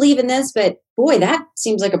do believe in this, but boy, that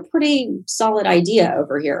seems like a pretty solid idea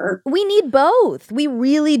over here. We need both. We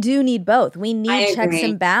really do need both. We need checks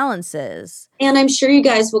and balances. And I'm sure you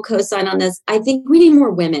guys will co-sign on this. I think we need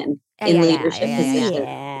more women in leadership positions.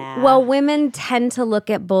 Well, women tend to look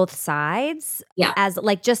at both sides as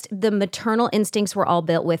like just the maternal instincts we're all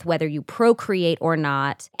built with, whether you procreate or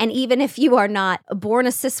not. And even if you are not born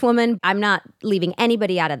a cis woman, I'm not leaving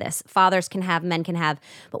anybody out of this. Fathers can have, men can have.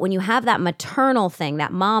 But when you have that maternal thing,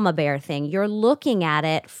 that mama bear thing, you're looking at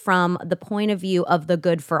it from the point of view of the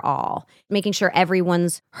good for all, making sure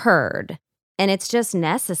everyone's heard. And it's just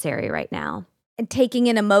necessary right now. And taking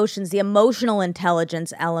in emotions, the emotional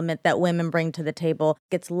intelligence element that women bring to the table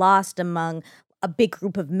gets lost among a big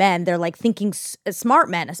group of men. They're like thinking smart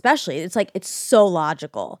men, especially. It's like, it's so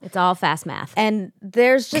logical. It's all fast math. And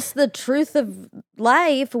there's just the truth of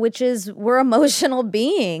life, which is we're emotional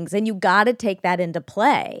beings, and you got to take that into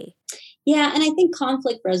play. Yeah, and I think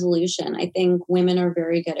conflict resolution. I think women are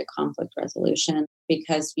very good at conflict resolution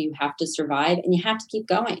because you have to survive and you have to keep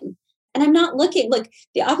going. And I'm not looking, look,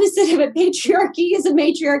 the opposite of a patriarchy is a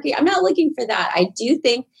matriarchy. I'm not looking for that. I do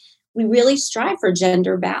think we really strive for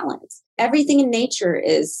gender balance. Everything in nature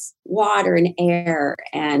is water and air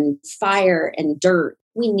and fire and dirt.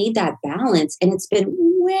 We need that balance. And it's been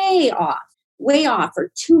way off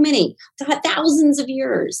for too many, thousands of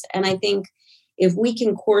years. And I think if we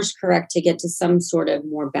can course correct to get to some sort of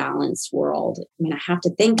more balanced world, I mean, I have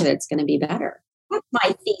to think that it's going to be better. That's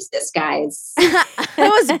my thesis, guys. It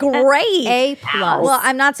was great. A+. Well,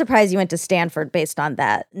 I'm not surprised you went to Stanford based on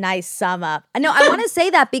that. Nice sum up. No, I want to say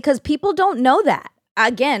that because people don't know that.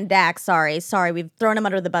 Again, Dax, sorry. We've thrown him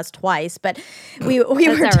under the bus twice, but we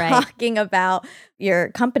were talking about your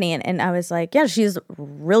company and I was like, yeah, she's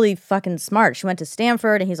really fucking smart. She went to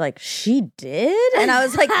Stanford and he's like, she did? And I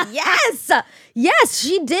was like, yes,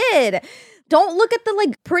 she did. Don't look at the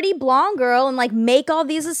like pretty blonde girl and like make all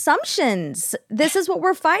these assumptions. This is what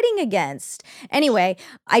we're fighting against. Anyway,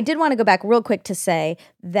 I did want to go back real quick to say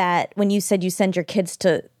that when you said you send your kids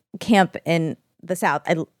to camp in the South,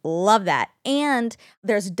 I love that. And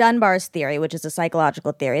there's Dunbar's theory, which is a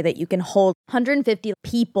psychological theory that you can hold 150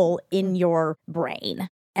 people in your brain.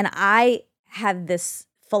 And I have this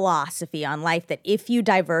philosophy on life that if you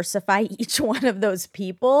diversify each one of those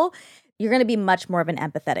people, you're going to be much more of an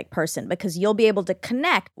empathetic person because you'll be able to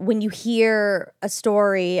connect when you hear a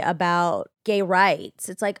story about gay rights.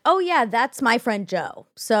 It's like, oh yeah, that's my friend Joe.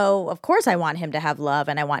 So of course I want him to have love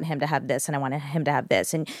and I want him to have this and I want him to have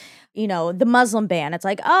this. And, you know, the Muslim ban, it's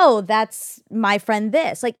like, oh, that's my friend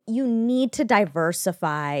this. Like you need to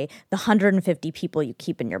diversify the 150 people you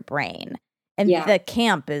keep in your brain. And the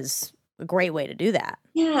camp is a great way to do that.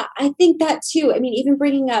 Yeah, I think that too. I mean, even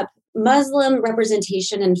bringing up Muslim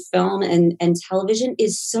representation in film and television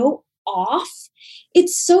is so off.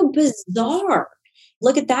 It's so bizarre.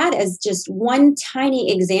 Look at that as just one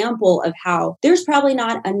tiny example of how there's probably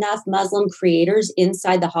not enough Muslim creators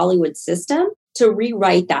inside the Hollywood system to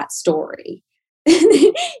rewrite that story.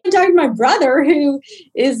 I'm talking to my brother who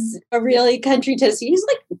is a really country toasty. He's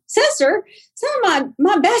like, sister, some of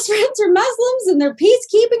my best friends are Muslims and they're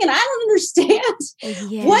peacekeeping and I don't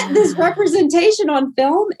understand what this representation on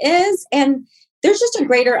film is. And there's just a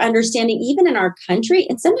greater understanding even in our country.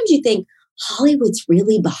 And sometimes you think Hollywood's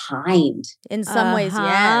really behind. In some ways,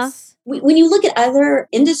 yes. When you look at other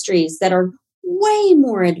industries that are way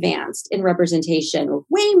more advanced in representation or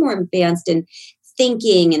way more advanced in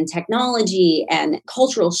thinking and technology and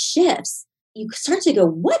cultural shifts, you start to go,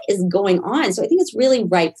 what is going on? So I think it's really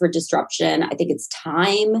ripe for disruption. I think it's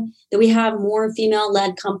time that we have more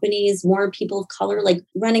female-led companies, more people of color, like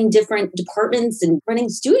running different departments and running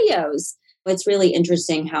studios. It's really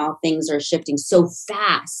interesting how things are shifting so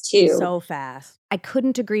fast, too. So fast. I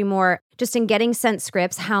couldn't agree more. Just in getting sent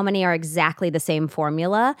scripts, how many are exactly the same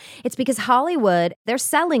formula? It's because Hollywood, they're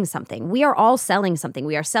selling something. We are all selling something.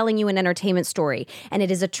 We are selling you an entertainment story, and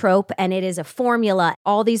it is a trope, and it is a formula.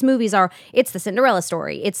 All these movies are, it's the Cinderella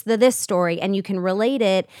story, it's the this story, and you can relate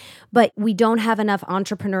it, but we don't have enough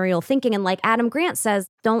entrepreneurial thinking. And like Adam Grant says,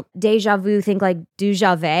 don't deja vu think like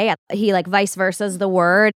déjà vu. He like vice versa is the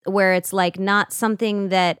word, where it's like not something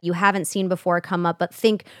that you haven't seen before come up, but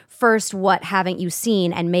think first what haven't you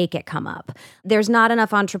seen and make it come up. There's not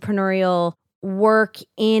enough entrepreneurial work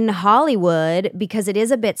in Hollywood because it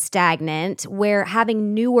is a bit stagnant, where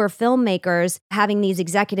having newer filmmakers, having these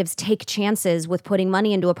executives take chances with putting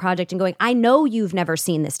money into a project and going, I know you've never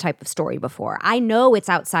seen this type of story before. I know it's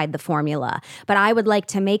outside the formula, but I would like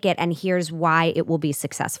to make it, and here's why it will be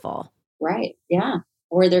successful. Right. Yeah.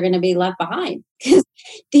 Or they're going to be left behind. Because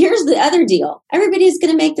here's the other deal. Everybody's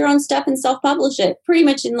going to make their own stuff and self-publish it pretty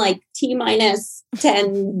much in like T-minus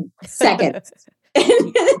 10 seconds.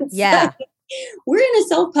 Yeah. Like, we're in a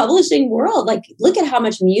self-publishing world. Like, look at how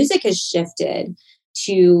much music has shifted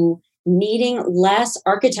to needing less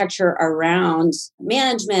architecture around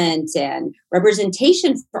management and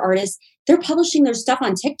representation for artists. They're publishing their stuff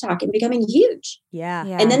on TikTok and becoming huge. Yeah.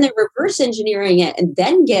 And then they're reverse engineering it and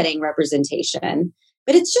then getting representation.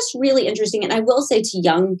 But it's just really interesting. And I will say to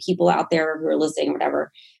young people out there who are listening or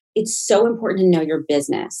whatever, it's so important to know your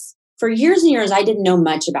business. For years and years, I didn't know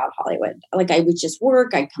much about Hollywood. Like I would just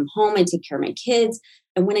work, I'd come home, I'd take care of my kids.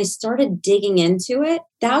 And when I started digging into it,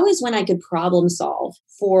 that was when I could problem solve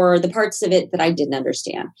for the parts of it that I didn't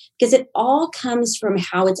understand. Because it all comes from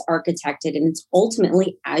how it's architected. And it's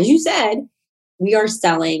ultimately, as you said, we are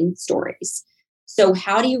selling stories. So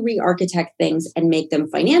how do you re-architect things and make them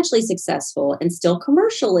financially successful and still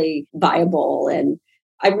commercially viable? And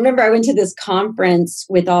I remember I went to this conference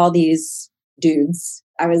with all these dudes.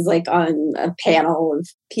 I was like on a panel of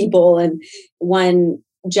people, and one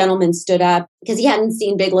gentleman stood up because he hadn't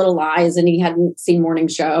seen Big Little Lies and he hadn't seen Morning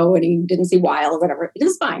Show and he didn't see Wild or whatever. It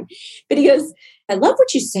was fine. But he goes, I love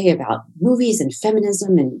what you say about movies and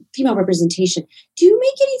feminism and female representation. Do you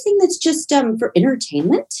make anything that's just for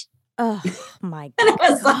entertainment? Oh my And I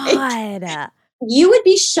was God. like, you would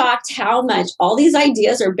be shocked how much all these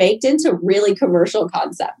ideas are baked into really commercial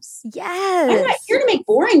concepts. Yes. I'm not here to make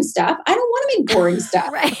boring stuff. I don't want to make boring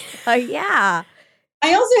stuff. Right. Yeah.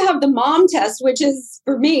 I also have the mom test, which is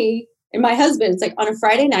for me and my husband. It's like on a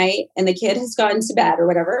Friday night and the kid has gone to bed or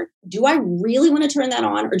whatever. Do I really want to turn that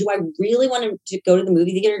on? Or do I really want to go to the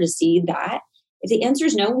movie theater to see that? If the answer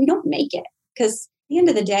is no, we don't make it. Because at the end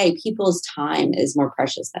of the day, people's time is more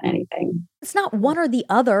precious than anything. It's not one or the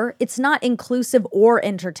other. It's not inclusive or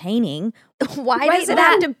entertaining. Why does it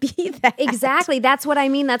have to be that? Exactly. That's what I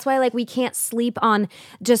mean. That's why like we can't sleep on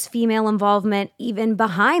just female involvement even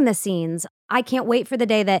behind the scenes. I can't wait for the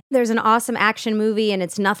day that there's an awesome action movie and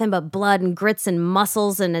it's nothing but blood and grits and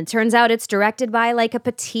muscles, and it turns out it's directed by like a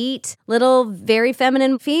petite little very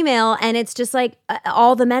feminine female, and it's just like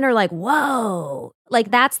all the men are like, whoa. Like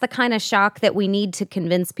that's the kind of shock that we need to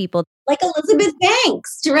convince people. Like Elizabeth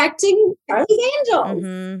Banks directing Charlie's Angels.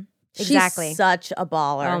 Mm-hmm. exactly. She's such a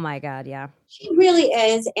baller. Oh my God, yeah. She really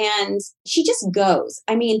is. And she just goes.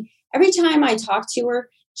 I mean, every time I talk to her,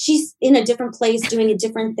 she's in a different place doing a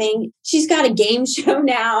different thing. She's got a game show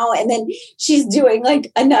now. And then she's doing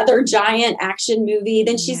like another giant action movie.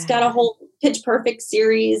 Then she's got a whole Pitch Perfect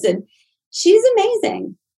series. And she's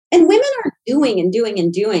amazing. And women are doing and doing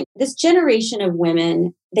and doing. This generation of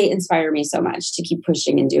women, they inspire me so much to keep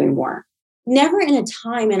pushing and doing more. Never in a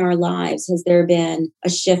time in our lives has there been a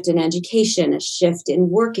shift in education, a shift in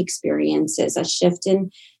work experiences, a shift in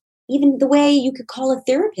even the way you could call a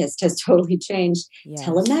therapist has totally changed,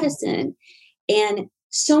 telemedicine. And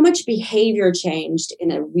so much behavior changed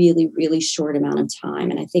in a really, really short amount of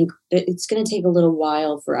time. And I think it's going to take a little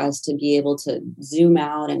while for us to be able to zoom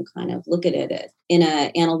out and kind of look at it in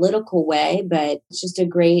an analytical way, but it's just a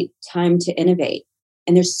great time to innovate.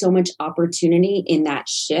 And there's so much opportunity in that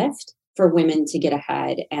shift for women to get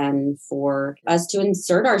ahead and for us to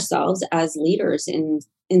insert ourselves as leaders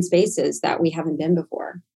in spaces that we haven't been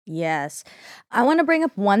before. Yes. I want to bring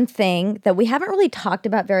up one thing that we haven't really talked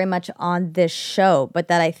about very much on this show, but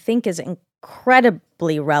that I think is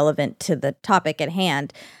incredibly relevant to the topic at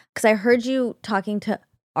hand. Because I heard you talking to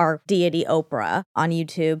our deity Oprah on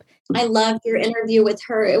YouTube. I loved your interview with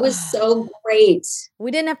her. It was so great. We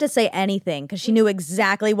didn't have to say anything because she knew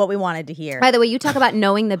exactly what we wanted to hear. By the way, you talk about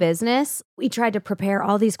knowing the business. We tried to prepare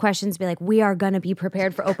all these questions, be like, we are going to be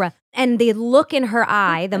prepared for Oprah. And the look in her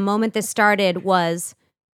eye the moment this started was,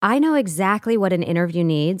 I know exactly what an interview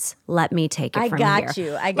needs. Let me take it from here.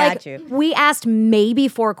 I got you. We asked maybe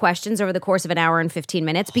 4 questions over the course of an hour and 15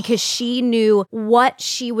 minutes because she knew what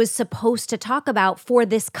she was supposed to talk about for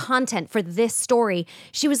this content, for this story.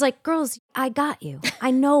 She was like, girls, I got you. I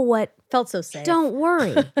know what. Felt so safe. Don't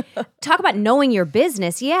worry. Talk about knowing your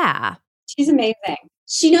business. Yeah. She's amazing.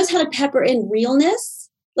 She knows how to pepper in realness.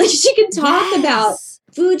 Like she can talk about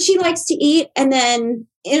food she likes to eat and then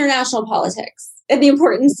international politics. And the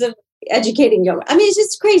importance of educating yoga. I mean, it's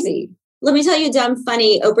just crazy. Let me tell you a dumb,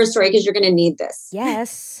 funny Oprah story because you're going to need this.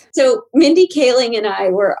 Yes. So Mindy Kaling and I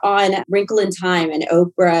were on Wrinkle in Time, and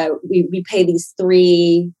Oprah, we play these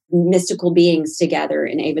 3 mystical beings together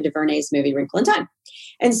in Ava DuVernay's movie Wrinkle in Time.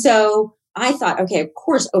 And so I thought, okay, of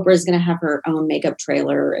course Oprah is going to have her own makeup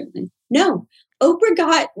trailer. And no, Oprah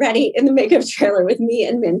got ready in the makeup trailer with me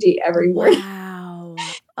and Mindy every morning. Wow.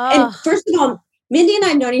 And first of all, Mindy and I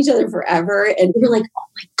have known each other forever, and we were like, oh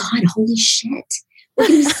my God, holy shit. We're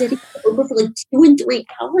going to be sitting over for like 2 and 3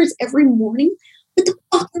 hours every morning. What the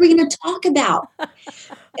fuck are we going to talk about?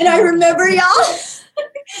 And I remember, y'all,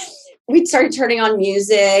 we started turning on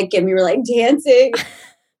music and we were like dancing.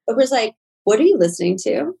 Oprah's like, what are you listening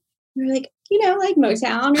to? We were like, like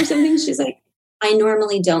Motown or something. She's like, I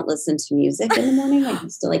normally don't listen to music in the morning. I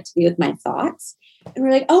used to like to be with my thoughts. And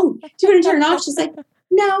we're like, oh, do you want to turn it off? She's like,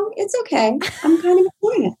 no, it's okay. I'm kind of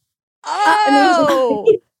enjoying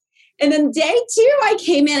it. And then day 2, I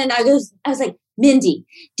came in and I was like, Mindy,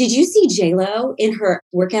 did you see J-Lo in her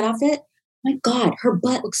workout outfit? My God, her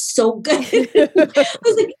butt looks so good. I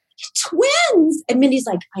was like, twins. And Mindy's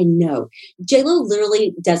like, I know. J-Lo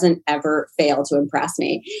literally doesn't ever fail to impress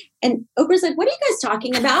me. And Oprah's like, what are you guys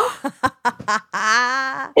talking about? And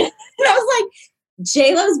I was like,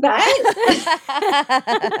 J-Lo's butt?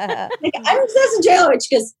 Like, I'm obsessed with J-Lo. And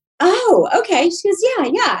she goes, oh, okay. She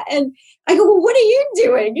goes, yeah. And I go, well, what are you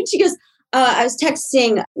doing? And she goes, I was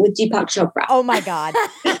texting with Deepak Chopra. Oh my God.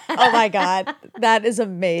 Oh my God. That is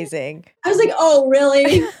amazing. I was like, oh,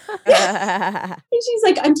 really? And she's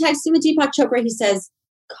like, I'm texting with Deepak Chopra. He says,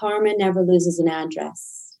 karma never loses an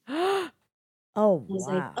address. Oh, I was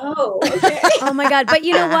wow. like, oh, okay. Oh my God. But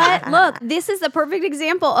you know what? Look, this is the perfect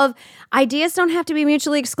example of ideas don't have to be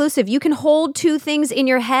mutually exclusive. You can hold 2 things in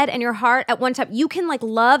your head and your heart at one time. You can like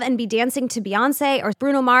love and be dancing to Beyonce or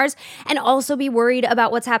Bruno Mars and also be worried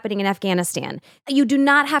about what's happening in Afghanistan. You do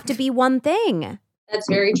not have to be one thing. That's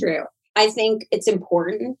very true. I think it's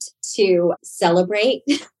important to celebrate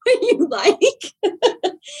what you like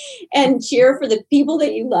and cheer for the people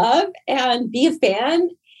that you love and be a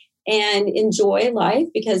fan and enjoy life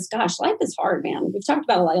because, gosh, life is hard, man. We've talked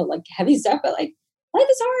about a lot of like heavy stuff, but like life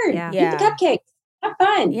is hard. Yeah. Eat the cupcakes. Have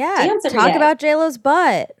fun. Yeah. Dance every Talk day. about J-Lo's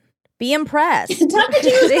butt. Be impressed. Talk about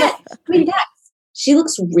J-Lo's butt. I mean, yes. She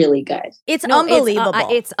looks really good. It's unbelievable.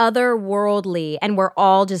 It's otherworldly, and we're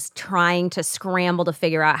all just trying to scramble to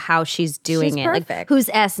figure out how she's doing She's it. Like, perfect. whose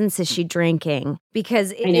essence is she drinking?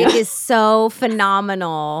 Because it is so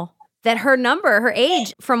phenomenal that her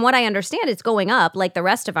age, from what I understand, it's going up like the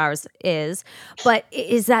rest of ours is. But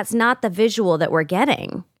that's not the visual that we're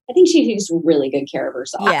getting. I think she takes really good care of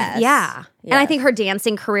herself. Yes. Yeah. And I think her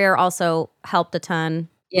dancing career also helped a ton.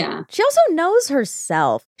 Yeah. She also knows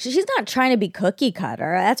herself. She's not trying to be cookie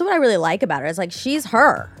cutter. That's what I really like about her. It's like she's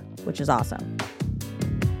her, which is awesome.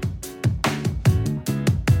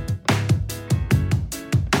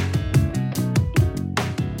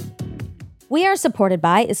 We Are Supported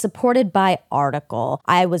By is supported by Article.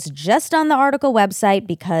 I was just on the Article website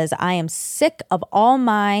because I am sick of all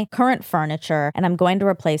my current furniture and I'm going to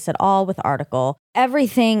replace it all with Article.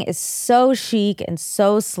 Everything is so chic and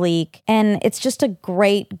so sleek, and it's just a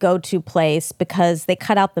great go-to place because they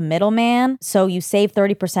cut out the middleman, so you save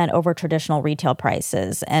 30% over traditional retail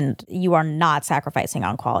prices, and you are not sacrificing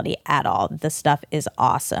on quality at all. The stuff is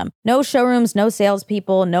awesome. No showrooms, no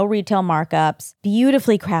salespeople, no retail markups,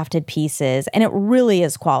 beautifully crafted pieces, and it really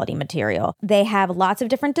is quality material. They have lots of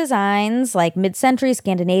different designs, like mid-century,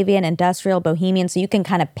 Scandinavian, industrial, bohemian, so you can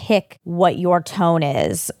kind of pick what your tone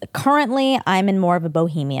is. Currently, I'm in more of a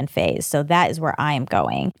bohemian phase, so that is where I am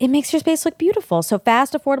going. It makes your space look beautiful. So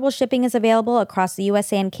fast, affordable shipping is available across the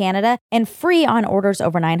USA and Canada and free on orders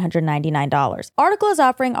over $999. Article is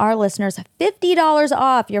offering our listeners $50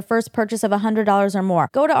 off your first purchase of $100 or more.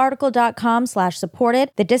 Go to article.com/supported.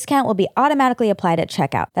 The discount will be automatically applied at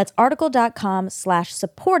checkout. That's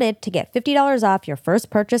article.com/supported to get $50 off your first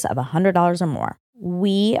purchase of $100 or more.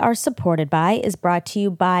 We Are Supported By is brought to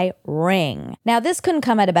you by Ring. Now, this couldn't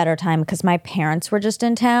come at a better time because my parents were just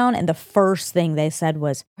in town and the first thing they said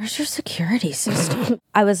was, "Where's your security system?"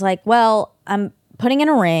 I was like, well, I'm putting in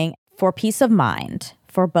a Ring for peace of mind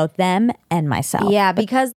for both them and myself. Yeah,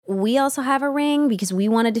 because we also have a Ring because we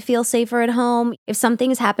wanted to feel safer at home. If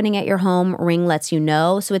something is happening at your home, Ring lets you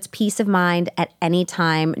know. So it's peace of mind at any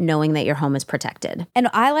time knowing that your home is protected. And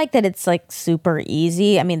I like that it's like super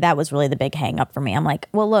easy. I mean, that was really the big hang up for me. I'm like,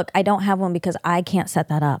 well, look, I don't have one because I can't set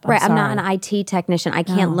that up. I'm not an IT technician. I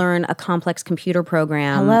can't learn a complex computer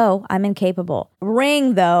program. Hello, I'm incapable.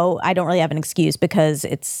 Ring, though, I don't really have an excuse because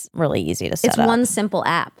it's really easy to set up. It's one simple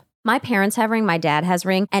app. My parents have Ring, my dad has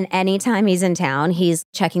Ring, and anytime he's in town, he's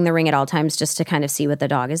checking the Ring at all times just to kind of see what the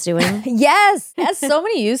dog is doing. Yes, it has so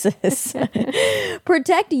many uses.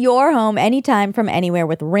 Protect your home anytime from anywhere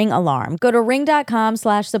with Ring Alarm. Go to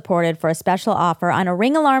ring.com/supported for a special offer on a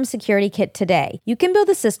Ring Alarm security kit today. You can build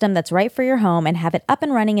a system that's right for your home and have it up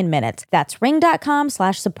and running in minutes. That's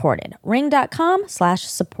ring.com/supported.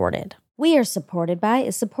 Ring.com/supported. We Are Supported By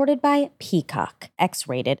is supported by Peacock,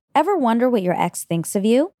 X-rated. Ever wonder what your ex thinks of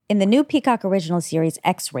you? In the new Peacock original series,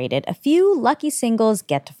 X-rated, a few lucky singles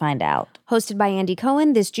get to find out. Hosted by Andy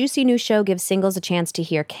Cohen, this juicy new show gives singles a chance to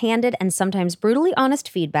hear candid and sometimes brutally honest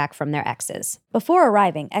feedback from their exes. Before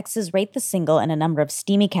arriving, exes rate the single in a number of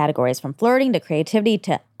steamy categories, from flirting to creativity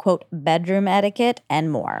to, quote, bedroom etiquette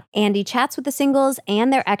and more. Andy chats with the singles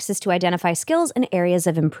and their exes to identify skills and areas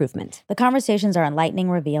of improvement. The conversations are enlightening,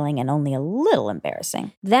 revealing, and only a little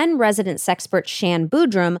embarrassing. Then resident sexpert Shan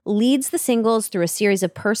Boudrum leads the singles through a series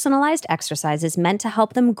of personalized exercises meant to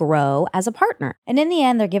help them grow as a partner. And in the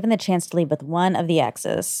end, they're given the chance to leave with one of the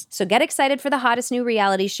exes. So get excited for the hottest new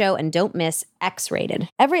reality show and don't miss X-rated.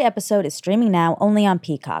 Every episode is streaming now only on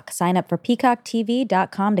Peacock. Sign up for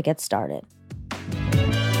peacocktv.com to get started.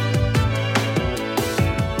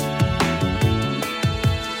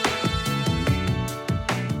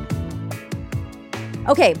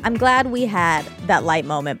 Okay, I'm glad we had that light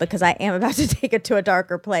moment because I am about to take it to a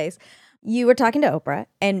darker place. You were talking to Oprah,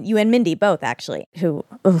 and you and Mindy both, actually, who,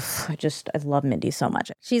 I love Mindy so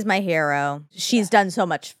much. She's my hero. She's done so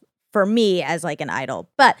much for me as like an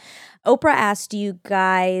idol. But Oprah asked you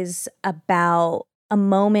guys about a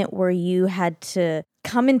moment where you had to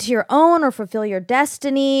come into your own or fulfill your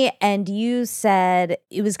destiny, and you said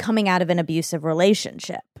it was coming out of an abusive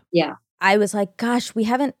relationship. Yeah. I was like, gosh, we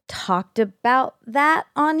haven't talked about that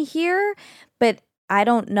on here, but I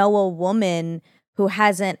don't know a woman who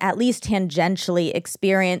hasn't at least tangentially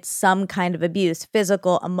experienced some kind of abuse,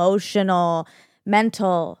 physical, emotional,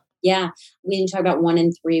 mental. Yeah. We talk about 1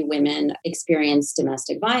 in 3 women experience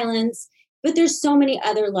domestic violence, but there's so many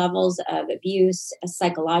other levels of abuse,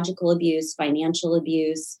 psychological abuse, financial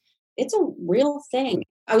abuse. It's a real thing.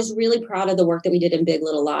 I was really proud of the work that we did in Big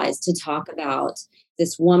Little Lies to talk about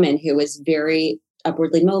this woman who was very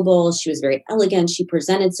upwardly mobile. She was very elegant. She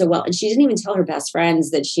presented so well. And she didn't even tell her best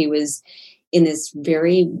friends that she was in this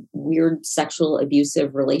very weird sexual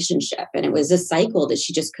abusive relationship. And it was a cycle that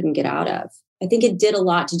she just couldn't get out of. I think it did a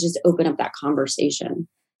lot to just open up that conversation.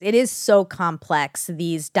 It is so complex,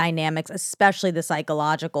 these dynamics, especially the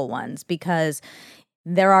psychological ones, because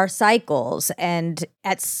there are cycles, and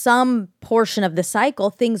at some portion of the cycle,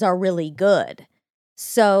 things are really good.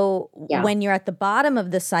 So Yeah. when you're at the bottom of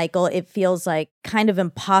the cycle, it feels like kind of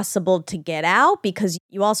impossible to get out because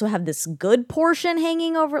you also have this good portion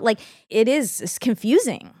hanging over. Like it's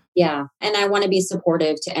confusing. Yeah. And I want to be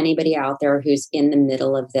supportive to anybody out there who's in the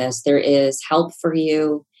middle of this. There is help for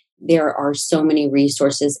you. There are so many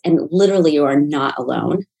resources, and literally you are not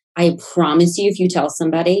alone. I promise you, if you tell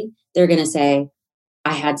somebody, they're going to say,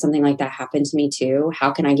 I had something like that happen to me too.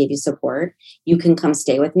 How can I give you support? You can come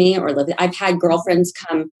stay with me or live. I've had girlfriends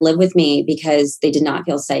come live with me because they did not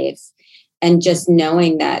feel safe. And just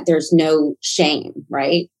knowing that there's no shame,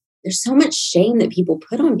 right? There's so much shame that people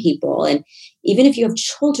put on people. And even if you have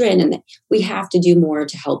children, and we have to do more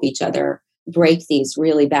to help each other break these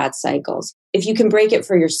really bad cycles. If you can break it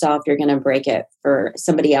for yourself, you're going to break it for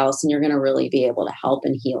somebody else, and you're going to really be able to help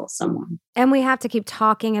and heal someone. And we have to keep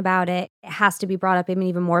talking about it. It has to be brought up in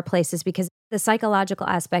even more places because the psychological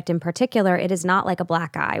aspect in particular, it is not like a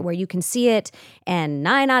black eye where you can see it and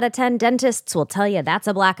 9 out of 10 dentists will tell you that's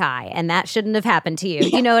a black eye and that shouldn't have happened to you.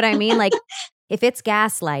 You know what I mean? Like, if it's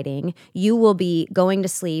gaslighting, you will be going to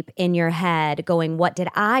sleep in your head going, what did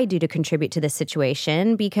I do to contribute to this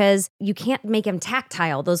situation? Because you can't make them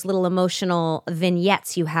tactile, those little emotional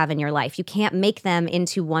vignettes you have in your life. You can't make them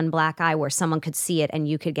into one black eye where someone could see it and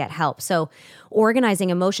you could get help. So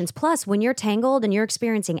organizing emotions. Plus, when you're tangled and you're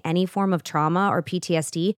experiencing any form of trauma or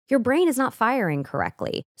PTSD, your brain is not firing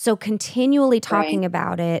correctly. So continually talking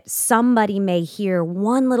about it, somebody may hear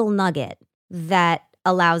one little nugget that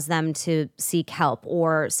allows them to seek help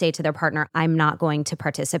or say to their partner, I'm not going to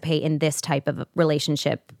participate in this type of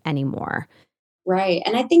relationship anymore. Right.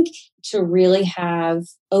 And I think to really have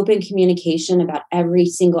open communication about every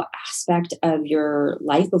single aspect of your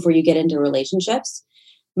life before you get into relationships.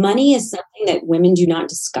 Money is something that women do not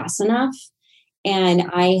discuss enough. And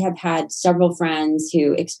I have had several friends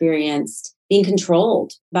who experienced being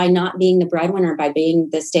controlled by not being the breadwinner, by being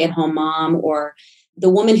the stay-at-home mom, or the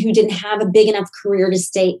woman who didn't have a big enough career to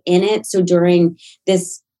stay in it. So during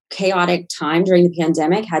this chaotic time during the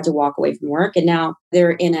pandemic, had to walk away from work. And now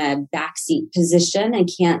they're in a backseat position and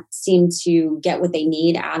can't seem to get what they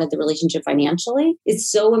need out of the relationship financially. It's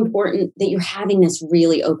so important that you're having this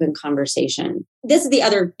really open conversation. This is the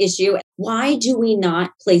other issue. Why do we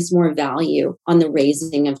not place more value on the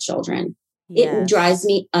raising of children? It drives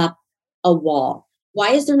me up a wall.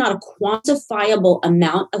 Why is there not a quantifiable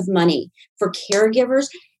amount of money for caregivers,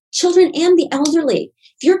 children, and the elderly?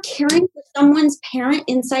 If you're caring for someone's parent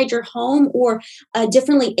inside your home or a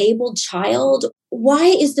differently abled child, why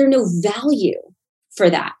is there no value for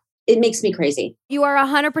that? It makes me crazy. You are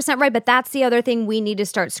 100% right, but that's the other thing we need to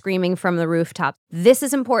start screaming from the rooftop. This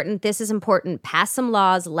is important. This is important. Pass some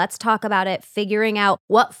laws. Let's talk about it. Figuring out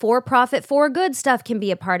what for-profit, for-good stuff can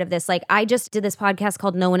be a part of this. Like, I just did this podcast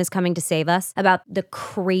called No One Is Coming to Save Us about the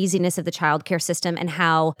craziness of the childcare system and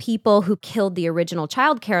how people who killed the original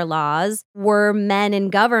childcare laws were men in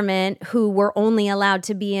government who were only allowed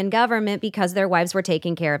to be in government because their wives were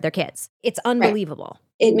taking care of their kids. It's unbelievable. Right.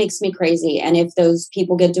 It makes me crazy. And if those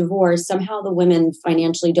people get divorced, somehow the women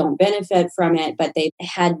financially don't benefit from it, but they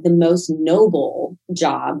had the most noble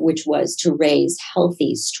job, which was to raise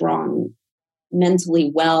healthy, strong,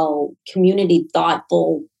 mentally well, community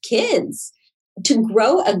thoughtful kids. To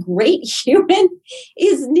grow a great human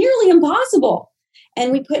is nearly impossible.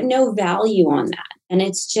 And we put no value on that. And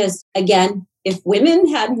it's just, again, if women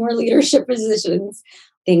had more leadership positions,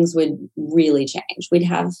 things would really change. We'd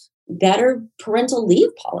have better parental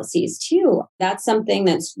leave policies too. That's something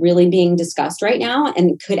that's really being discussed right now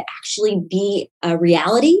and could actually be a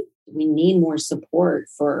reality. We need more support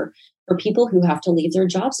for people who have to leave their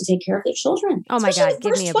jobs to take care of their children. Oh my God,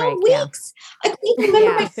 give me a break. Weeks. I couldn't even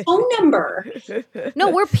remember my phone number. No,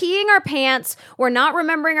 we're peeing our pants. We're not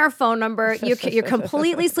remembering our phone number. You're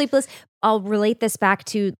completely sleepless. I'll relate this back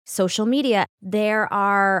to social media. There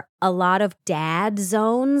are a lot of dad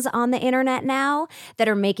zones on the internet now that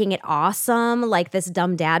are making it awesome. Like this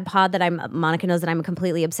dumb dad pod that Monica knows that I'm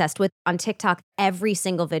completely obsessed with on TikTok. Every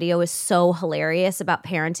single video is so hilarious about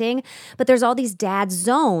parenting. But there's all these dad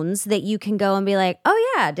zones that you can go and be like,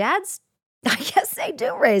 oh yeah, dads, I guess they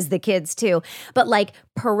do raise the kids too. But like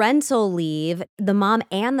parental leave, the mom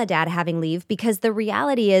and the dad having leave, because the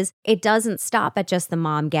reality is it doesn't stop at just the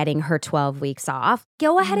mom getting her 12 weeks off.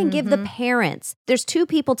 Go ahead and give the parents. There's 2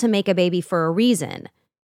 people to make a baby for a reason.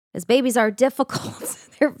 Because babies are difficult.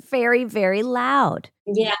 They're very, very loud.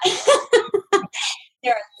 Yeah.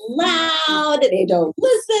 They're loud. They don't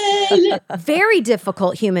listen. Very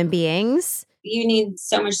difficult human beings. You need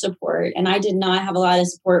so much support. And I did not have a lot of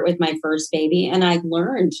support with my first baby. And I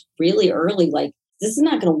learned really early, like, this is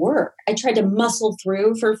not going to work. I tried to muscle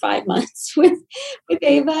through for 5 months with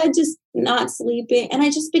Ava. Just not sleeping. And I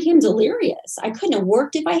just became delirious. I couldn't have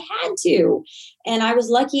worked if I had to. And I was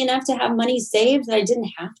lucky enough to have money saved that I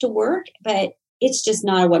didn't have to work, but it's just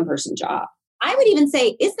not a one-person job. I would even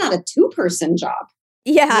say it's not a two-person job.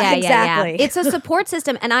 Yeah, exactly. It's a support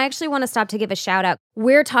system. And I actually want to stop to give a shout out.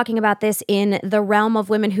 We're talking about this in the realm of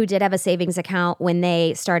women who did have a savings account when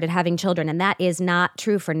they started having children. And that is not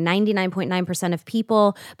true for 99.9% of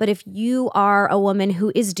people. But if you are a woman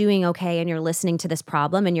who is doing okay and you're listening to this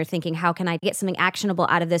problem and you're thinking, how can I get something actionable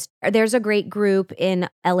out of this? There's a great group in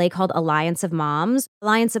LA called Alliance of Moms.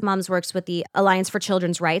 Alliance of Moms works with the Alliance for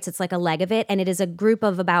Children's Rights. It's like a leg of it. And it is a group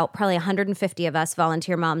of about probably 150 of us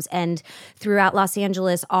volunteer moms. And throughout Los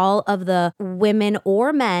Angeles, all of the women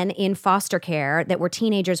or men in foster care that were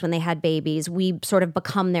teenagers when they had babies, we sort of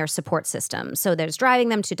become their support system. So there's driving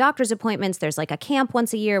them to doctor's appointments. There's like a camp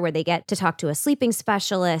once a year where they get to talk to a sleeping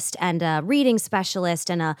specialist and a reading specialist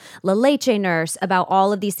and a La Leche nurse about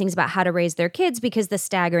all of these things about how to raise their kids, because the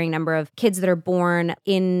staggering number of kids that are born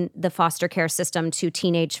in the foster care system to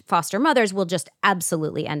teenage foster mothers will just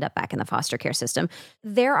absolutely end up back in the foster care system.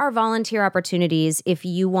 There are volunteer opportunities if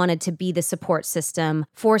you wanted to be the support system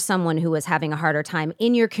for someone who was having a harder time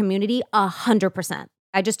in your community, 100%.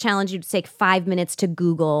 I just challenge you to take 5 minutes to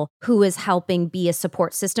Google who is helping be a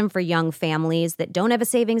support system for young families that don't have a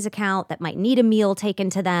savings account, that might need a meal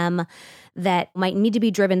taken to them, that might need to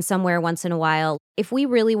be driven somewhere once in a while. If we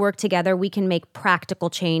really work together, we can make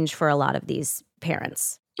practical change for a lot of these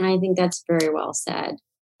parents. I think that's very well said.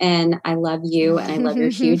 And I love you, and I love your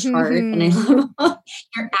huge heart, and I love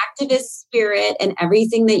your activist spirit and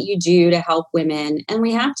everything that you do to help women. And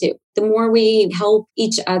we have to. The more we help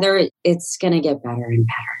each other, it's going to get better and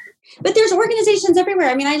better. But there's organizations everywhere.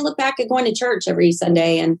 I mean, I look back at going to church every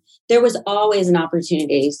Sunday, and there was always an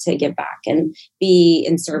opportunity to give back and be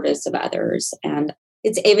in service of others. And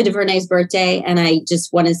it's Ava DuVernay's birthday, and I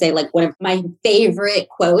just want to say, like, one of my favorite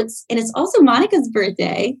quotes, and it's also Monica's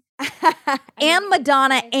birthday. And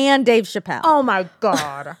Madonna and Dave Chappelle. Oh my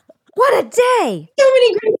God. What a day. So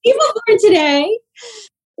many great people born today.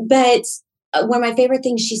 But one of my favorite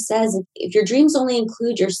things she says, if your dreams only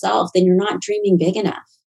include yourself, then you're not dreaming big enough.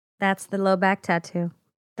 That's the low back tattoo.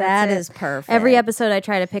 That is perfect. Every episode I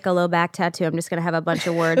try to pick a low back tattoo. I'm just going to have a bunch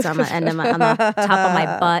of words on the end of on the top of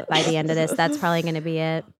my butt by the end of this. That's probably going to be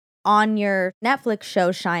it. On your Netflix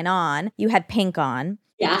show, Shine On, you had pink on.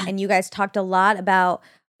 Yeah. And you guys talked a lot about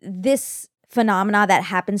this phenomena that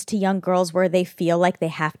happens to young girls where they feel like they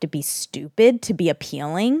have to be stupid to be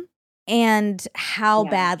appealing, and how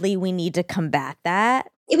badly we need to combat that.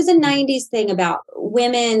 It was a 90s thing about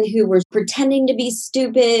women who were pretending to be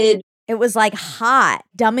stupid. It was like hot.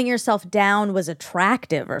 Dumbing yourself down was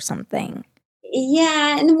attractive or something.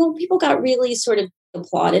 Yeah. And when people got really sort of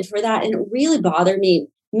applauded for that, and it really bothered me,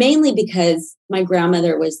 mainly because my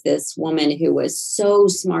grandmother was this woman who was so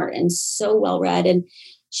smart and so well-read, and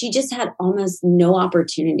she just had almost no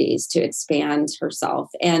opportunities to expand herself.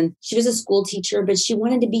 And she was a school teacher, but she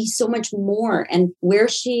wanted to be so much more. And where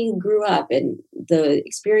she grew up and the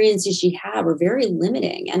experiences she had were very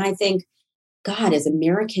limiting. And I think, God, as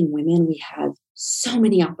American women, we have so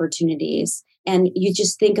many opportunities. And you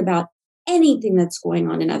just think about anything that's going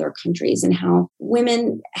on in other countries and how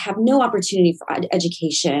women have no opportunity for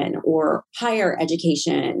education or higher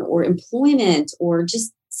education or employment or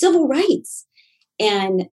just civil rights.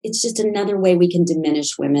 And it's just another way we can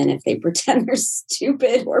diminish women if they pretend they're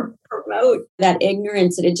stupid or promote that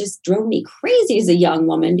ignorance. And it just drove me crazy as a young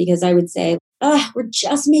woman, because I would say, we're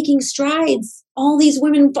just making strides. All these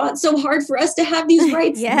women fought so hard for us to have these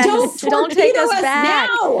rights. Yes. Don't take torpedo us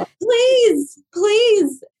back now. Please.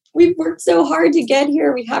 We've worked so hard to get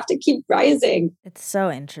here. We have to keep rising. It's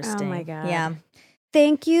so interesting. Oh my God. Yeah.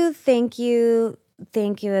 Thank you.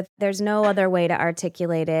 There's no other way to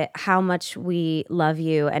articulate it, how much we love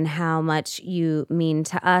you and how much you mean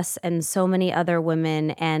to us and so many other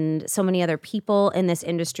women and so many other people in this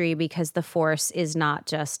industry, because the force is not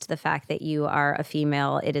just the fact that you are a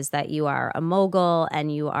female. It is that you are a mogul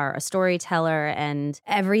and you are a storyteller, and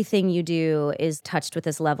everything you do is touched with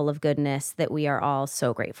this level of goodness that we are all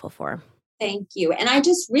so grateful for. Thank you. And I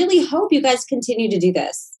just really hope you guys continue to do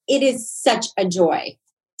this. It is such a joy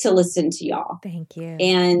to listen to y'all. Thank you.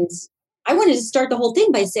 And I wanted to start the whole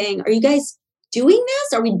thing by saying, are you guys doing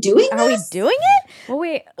this? Are we doing this? Are we doing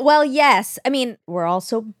it? Well, yes. I mean, we're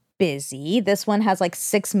also busy. This one has like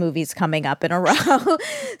 6 movies coming up in a row.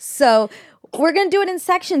 So we're going to do it in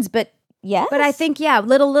sections, but Yes. But I think,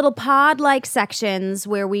 little pod-like sections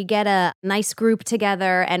where we get a nice group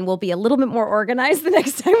together and we'll be a little bit more organized the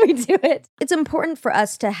next time we do it. it's important for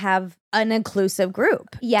us to have an inclusive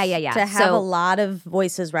group. Yeah. To have a lot of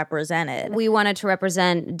voices represented. We wanted to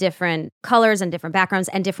represent different colors and different backgrounds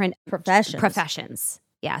and different Professions.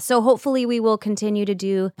 Yeah. So hopefully we will continue to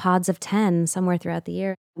do pods of 10 somewhere throughout the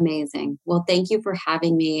year. Amazing. Well, thank you for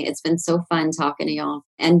having me. It's been so fun talking to y'all.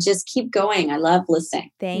 And just keep going. I love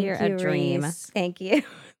listening. Thank You're you, a dream. Reese. Thank you.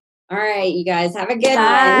 All right, you guys have a good one.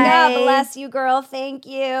 God bless you, girl. Thank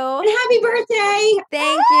you. And happy birthday.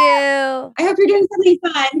 Thank you. I hope you're doing something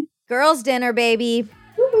fun. Girls' dinner, baby.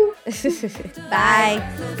 Bye.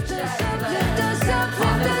 Lift us up, lift us up,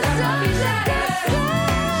 lift us up, shatter.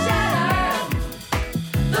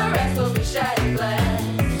 The rest will be shattered glass.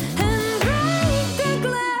 And break the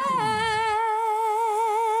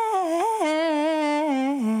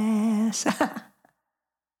glass.